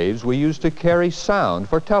the waves we use to carry sound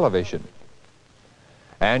for television.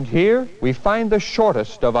 And here we find the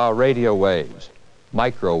shortest of our radio waves,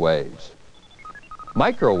 microwaves.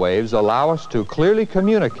 Microwaves allow us to clearly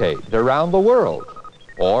communicate around the world,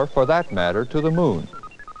 or for that matter, to the moon.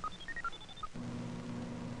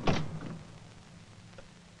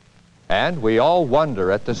 And we all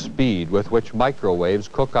wonder at the speed with which microwaves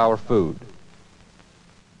cook our food.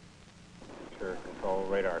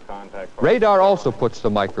 Radar also puts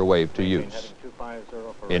the microwave to use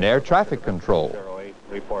in air traffic control,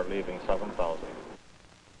 Report leaving 7000.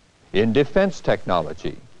 in defense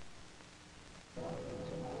technology,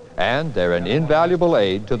 and they're an invaluable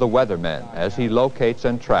aid to the weatherman as he locates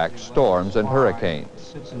and tracks storms and hurricanes.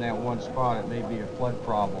 Sits in that one spot, it may be a flood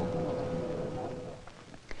problem.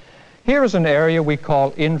 Here is an area we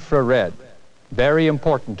call infrared, very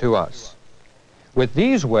important to us. With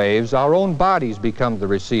these waves, our own bodies become the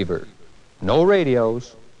receiver. No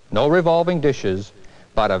radios, no revolving dishes,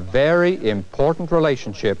 but a very important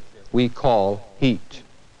relationship we call heat.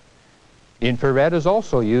 Infrared is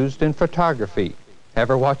also used in photography.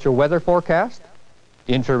 Ever watch a weather forecast?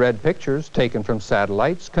 Infrared pictures taken from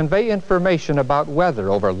satellites convey information about weather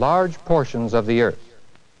over large portions of the Earth.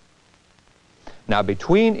 Now,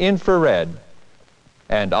 between infrared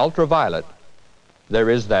and ultraviolet, there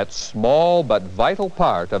is that small but vital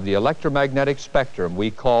part of the electromagnetic spectrum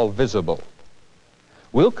we call visible.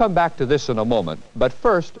 We'll come back to this in a moment, but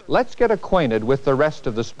first, let's get acquainted with the rest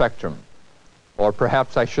of the spectrum. Or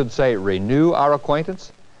perhaps I should say, renew our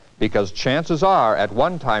acquaintance, because chances are, at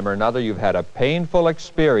one time or another, you've had a painful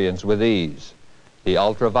experience with these, the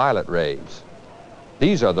ultraviolet rays.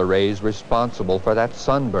 These are the rays responsible for that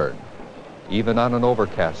sunburn, even on an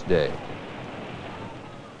overcast day.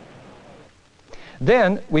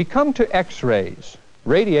 Then we come to X-rays,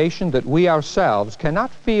 radiation that we ourselves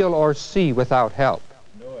cannot feel or see without help.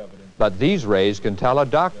 But these rays can tell a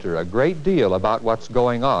doctor a great deal about what's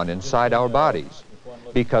going on inside our bodies,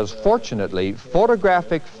 because fortunately,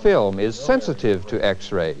 photographic film is sensitive to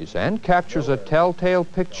X-rays and captures a telltale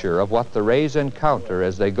picture of what the rays encounter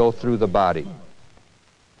as they go through the body.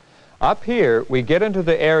 Up here, we get into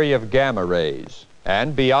the area of gamma rays,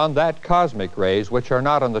 and beyond that, cosmic rays, which are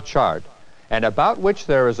not on the chart, and about which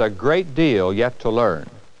there is a great deal yet to learn.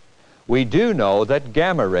 We do know that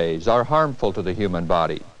gamma rays are harmful to the human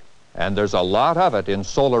body, and there's a lot of it in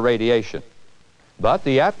solar radiation. But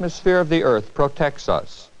the atmosphere of the Earth protects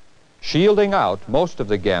us, shielding out most of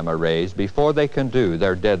the gamma rays before they can do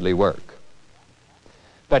their deadly work.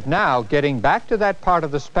 But now, getting back to that part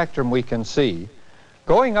of the spectrum we can see,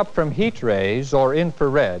 going up from heat rays or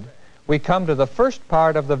infrared, we come to the first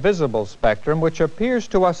part of the visible spectrum, which appears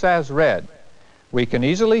to us as red. We can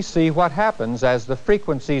easily see what happens as the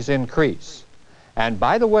frequencies increase. And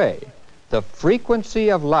by the way, the frequency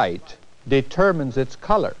of light determines its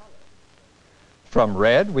color. From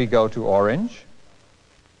red, we go to orange,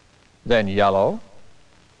 then yellow,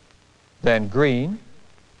 then green,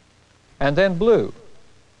 and then blue.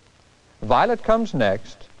 Violet comes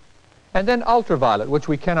next, and then ultraviolet, which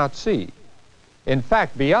we cannot see. In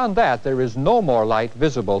fact, beyond that, there is no more light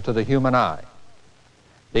visible to the human eye.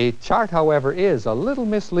 The chart, however, is a little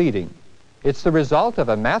misleading. It's the result of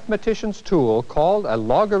a mathematician's tool called a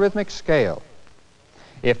logarithmic scale.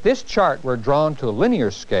 If this chart were drawn to a linear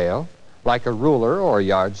scale, like a ruler or a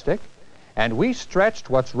yardstick, and we stretched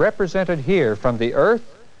what's represented here from the Earth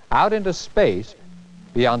out into space,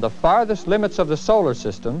 beyond the farthest limits of the solar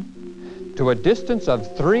system, to a distance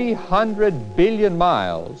of 300 billion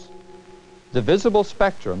miles, the visible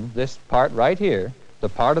spectrum, this part right here, the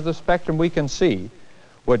part of the spectrum we can see,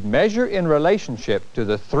 would measure in relationship to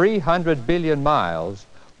the 300 billion miles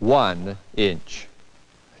 1 inch.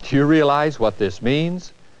 Do you realize what this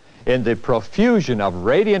means? In the profusion of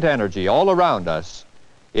radiant energy all around us,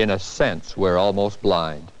 in a sense, we're almost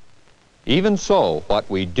blind. Even so, what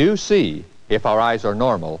we do see, if our eyes are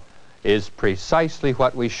normal, is precisely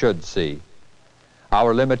what we should see.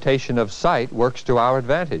 Our limitation of sight works to our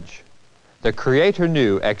advantage. The Creator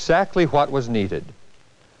knew exactly what was needed.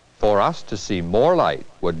 For us to see more light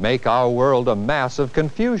would make our world a mass of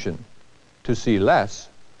confusion. To see less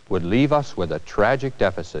would leave us with a tragic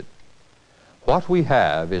deficit. What we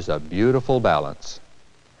have is a beautiful balance.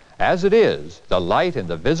 As it is, the light in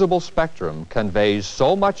the visible spectrum conveys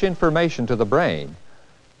so much information to the brain.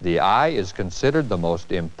 The eye is considered the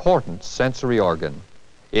most important sensory organ.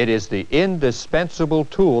 It is the indispensable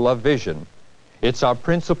tool of vision. It's our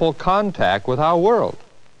principal contact with our world.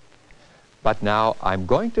 But now I'm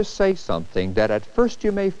going to say something that at first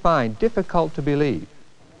you may find difficult to believe.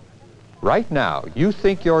 Right now, you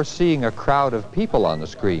think you're seeing a crowd of people on the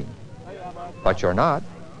screen, but you're not.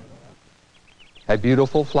 A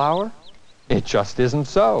beautiful flower? It just isn't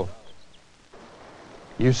so.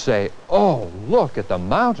 You say, oh, look at the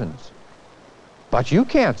mountains. But you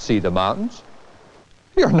can't see the mountains.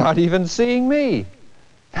 You're not even seeing me.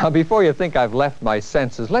 Now, before you think I've left my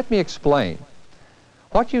senses, let me explain.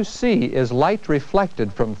 What you see is light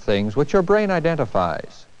reflected from things which your brain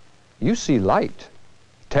identifies. You see light.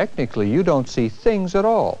 Technically, you don't see things at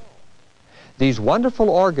all. These wonderful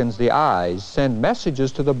organs, the eyes, send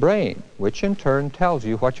messages to the brain, which in turn tells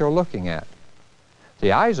you what you're looking at.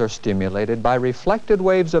 The eyes are stimulated by reflected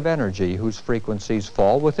waves of energy whose frequencies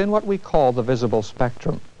fall within what we call the visible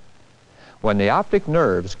spectrum. When the optic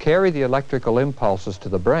nerves carry the electrical impulses to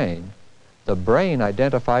the brain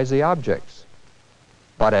identifies the objects.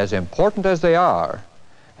 But as important as they are,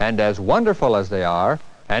 and as wonderful as they are,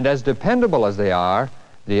 and as dependable as they are,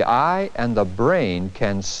 the eye and the brain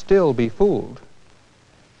can still be fooled.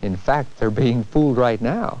 In fact, they're being fooled right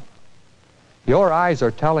now. Your eyes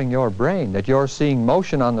are telling your brain that you're seeing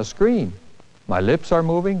motion on the screen. My lips are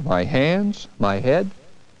moving, my hands, my head.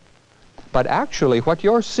 But actually, what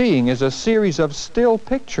you're seeing is a series of still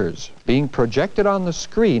pictures being projected on the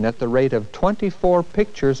screen at the rate of 24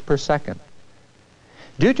 pictures per second.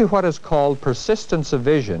 Due to what is called persistence of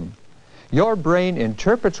vision, your brain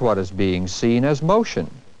interprets what is being seen as motion.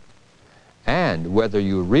 And whether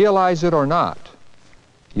you realize it or not,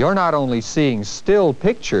 you're not only seeing still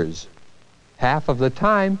pictures, half of the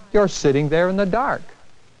time you're sitting there in the dark.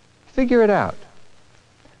 Figure it out.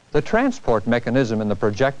 The transport mechanism in the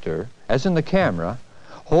projector, as in the camera,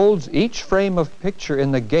 holds each frame of picture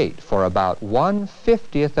in the gate for about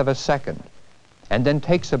 1/50th of a second, and then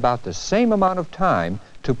takes about the same amount of time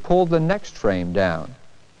to pull the next frame down.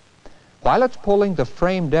 While it's pulling the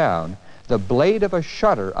frame down, the blade of a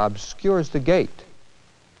shutter obscures the gate.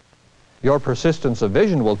 Your persistence of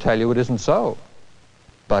vision will tell you it isn't so,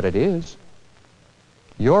 but it is.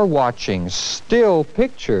 You're watching still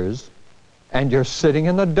pictures, and you're sitting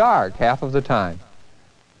in the dark half of the time.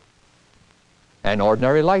 An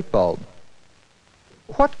ordinary light bulb.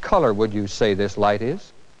 What color would you say this light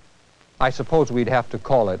is? I suppose we'd have to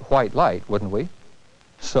call it white light, wouldn't we?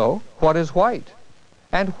 So, what is white?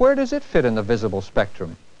 And where does it fit in the visible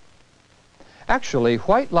spectrum? Actually,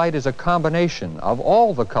 white light is a combination of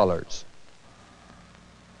all the colors.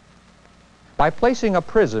 By placing a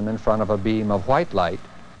prism in front of a beam of white light,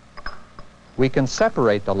 we can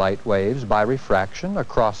separate the light waves by refraction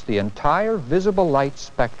across the entire visible light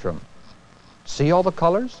spectrum. See all the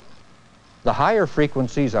colors? The higher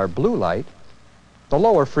frequencies are blue light, the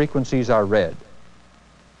lower frequencies are red.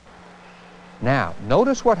 Now,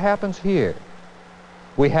 notice what happens here.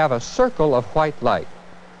 We have a circle of white light.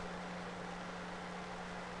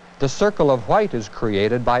 The circle of white is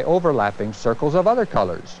created by overlapping circles of other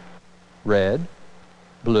colors, red,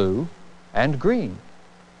 blue, and green.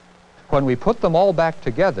 When we put them all back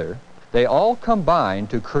together, they all combine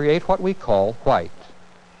to create what we call white.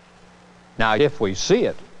 Now, if we see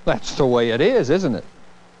it, that's the way it is, isn't it?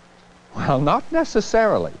 Well, not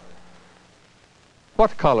necessarily.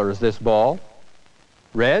 What color is this ball?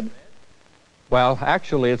 Red? Well,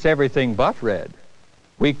 actually, it's everything but red.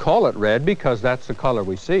 We call it red because that's the color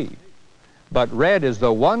we see. But red is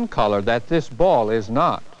the one color that this ball is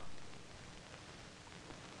not.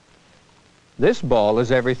 This ball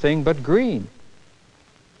is everything but green.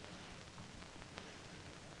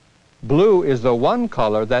 Blue is the one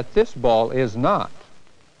color that this ball is not.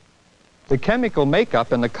 The chemical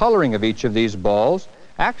makeup and the coloring of each of these balls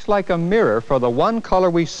acts like a mirror for the one color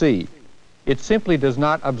we see. It simply does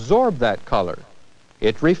not absorb that color.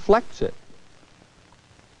 It reflects it.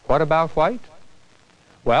 What about white?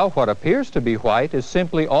 Well, what appears to be white is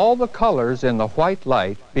simply all the colors in the white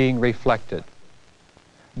light being reflected.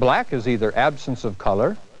 Black is either absence of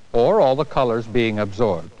color or all the colors being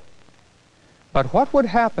absorbed. But what would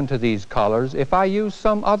happen to these colors if I use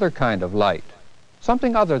some other kind of light,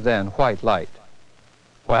 something other than white light?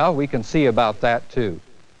 Well, we can see about that too.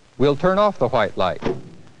 We'll turn off the white light.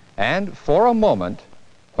 And for a moment,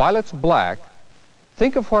 while it's black,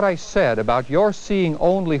 think of what I said about your seeing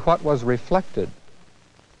only what was reflected.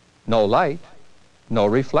 No light, no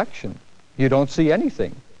reflection. You don't see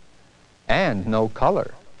anything. And no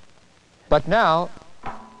color. But now,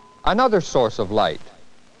 another source of light,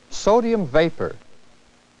 sodium vapor.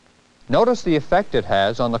 Notice the effect it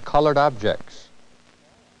has on the colored objects.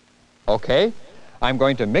 Okay, I'm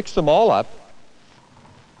going to mix them all up.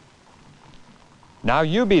 Now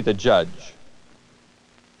you be the judge.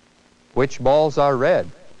 Which balls are red?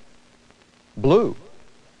 Blue?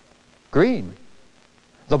 Green?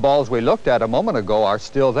 The balls we looked at a moment ago are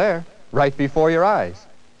still there, right before your eyes.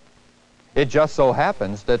 It just so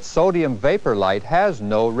happens that sodium vapor light has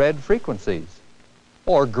no red frequencies,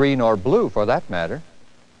 or green or blue for that matter.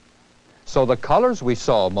 So the colors we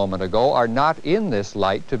saw a moment ago are not in this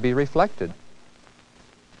light to be reflected.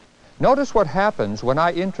 Notice what happens when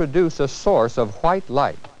I introduce a source of white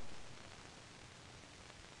light.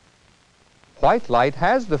 White light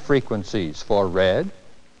has the frequencies for red,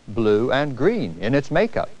 blue, and green in its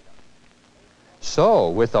makeup. So,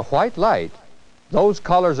 with the white light, those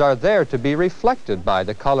colors are there to be reflected by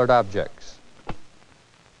the colored objects.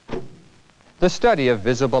 The study of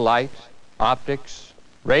visible light, optics,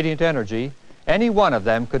 radiant energy, any one of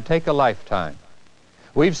them could take a lifetime.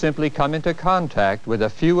 We've simply come into contact with a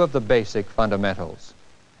few of the basic fundamentals.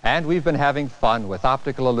 And we've been having fun with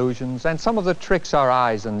optical illusions and some of the tricks our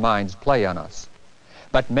eyes and minds play on us.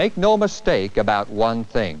 But make no mistake about one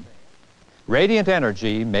thing. Radiant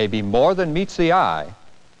energy may be more than meets the eye,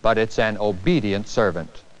 but it's an obedient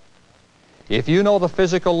servant. If you know the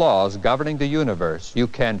physical laws governing the universe, you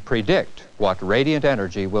can predict what radiant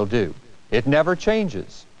energy will do. It never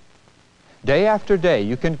changes. Day after day,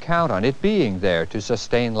 you can count on it being there to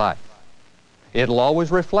sustain life. It'll always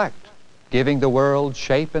reflect, giving the world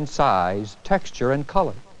shape and size, texture and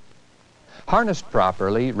color. Harnessed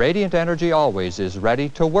properly, radiant energy always is ready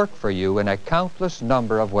to work for you in a countless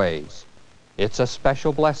number of ways. It's a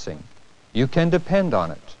special blessing. You can depend on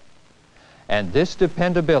it. And this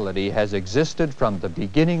dependability has existed from the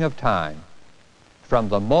beginning of time, from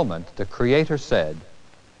the moment the Creator said,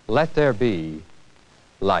 "Let there be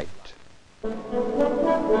light."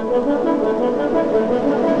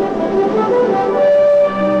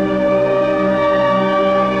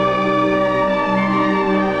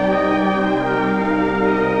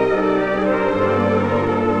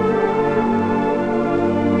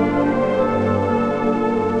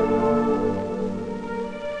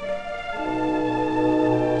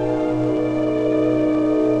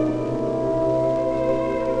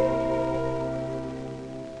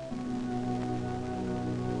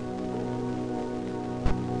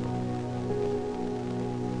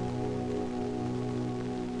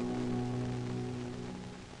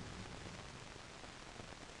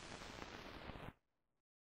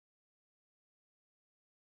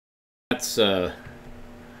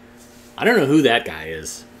 I don't know who that guy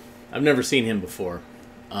is. I've never seen him before.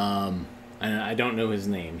 And I don't know his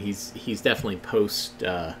name. He's definitely post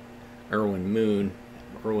Irwin Moon.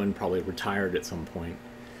 Irwin probably retired at some point.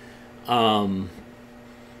 And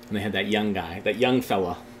they had that young guy, that young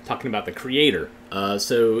fella, talking about the Creator.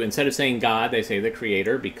 So instead of saying God, they say the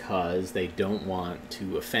Creator because they don't want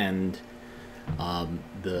to offend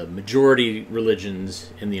the majority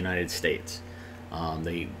religions in the United States.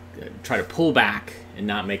 They try to pull back and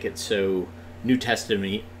not make it so New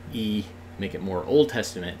Testament-y, make it more Old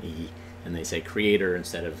Testament-y, and they say Creator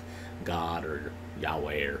instead of God or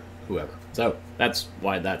Yahweh or whoever. So that's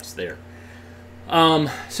why that's there.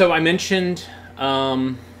 So I mentioned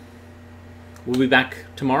we'll be back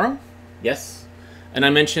tomorrow. Yes. And I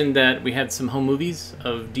mentioned that we had some home movies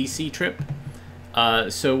of DC trip.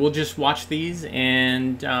 So we'll just watch these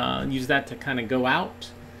and use that to kind of go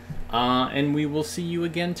out. And we will see you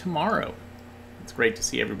again tomorrow. It's great to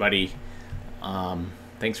see everybody.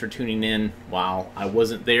 Thanks for tuning in while I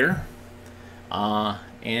wasn't there.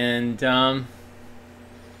 And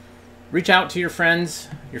reach out to your friends,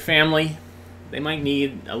 your family. They might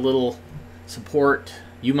need a little support.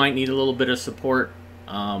 You might need a little bit of support.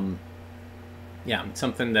 Yeah,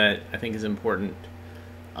 something that I think is important,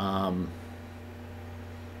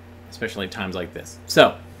 especially at times like this.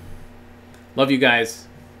 So, love you guys.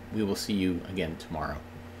 we will see you again tomorrow.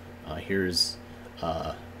 Here's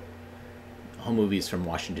Home Movies from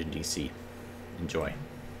Washington, D.C. Enjoy.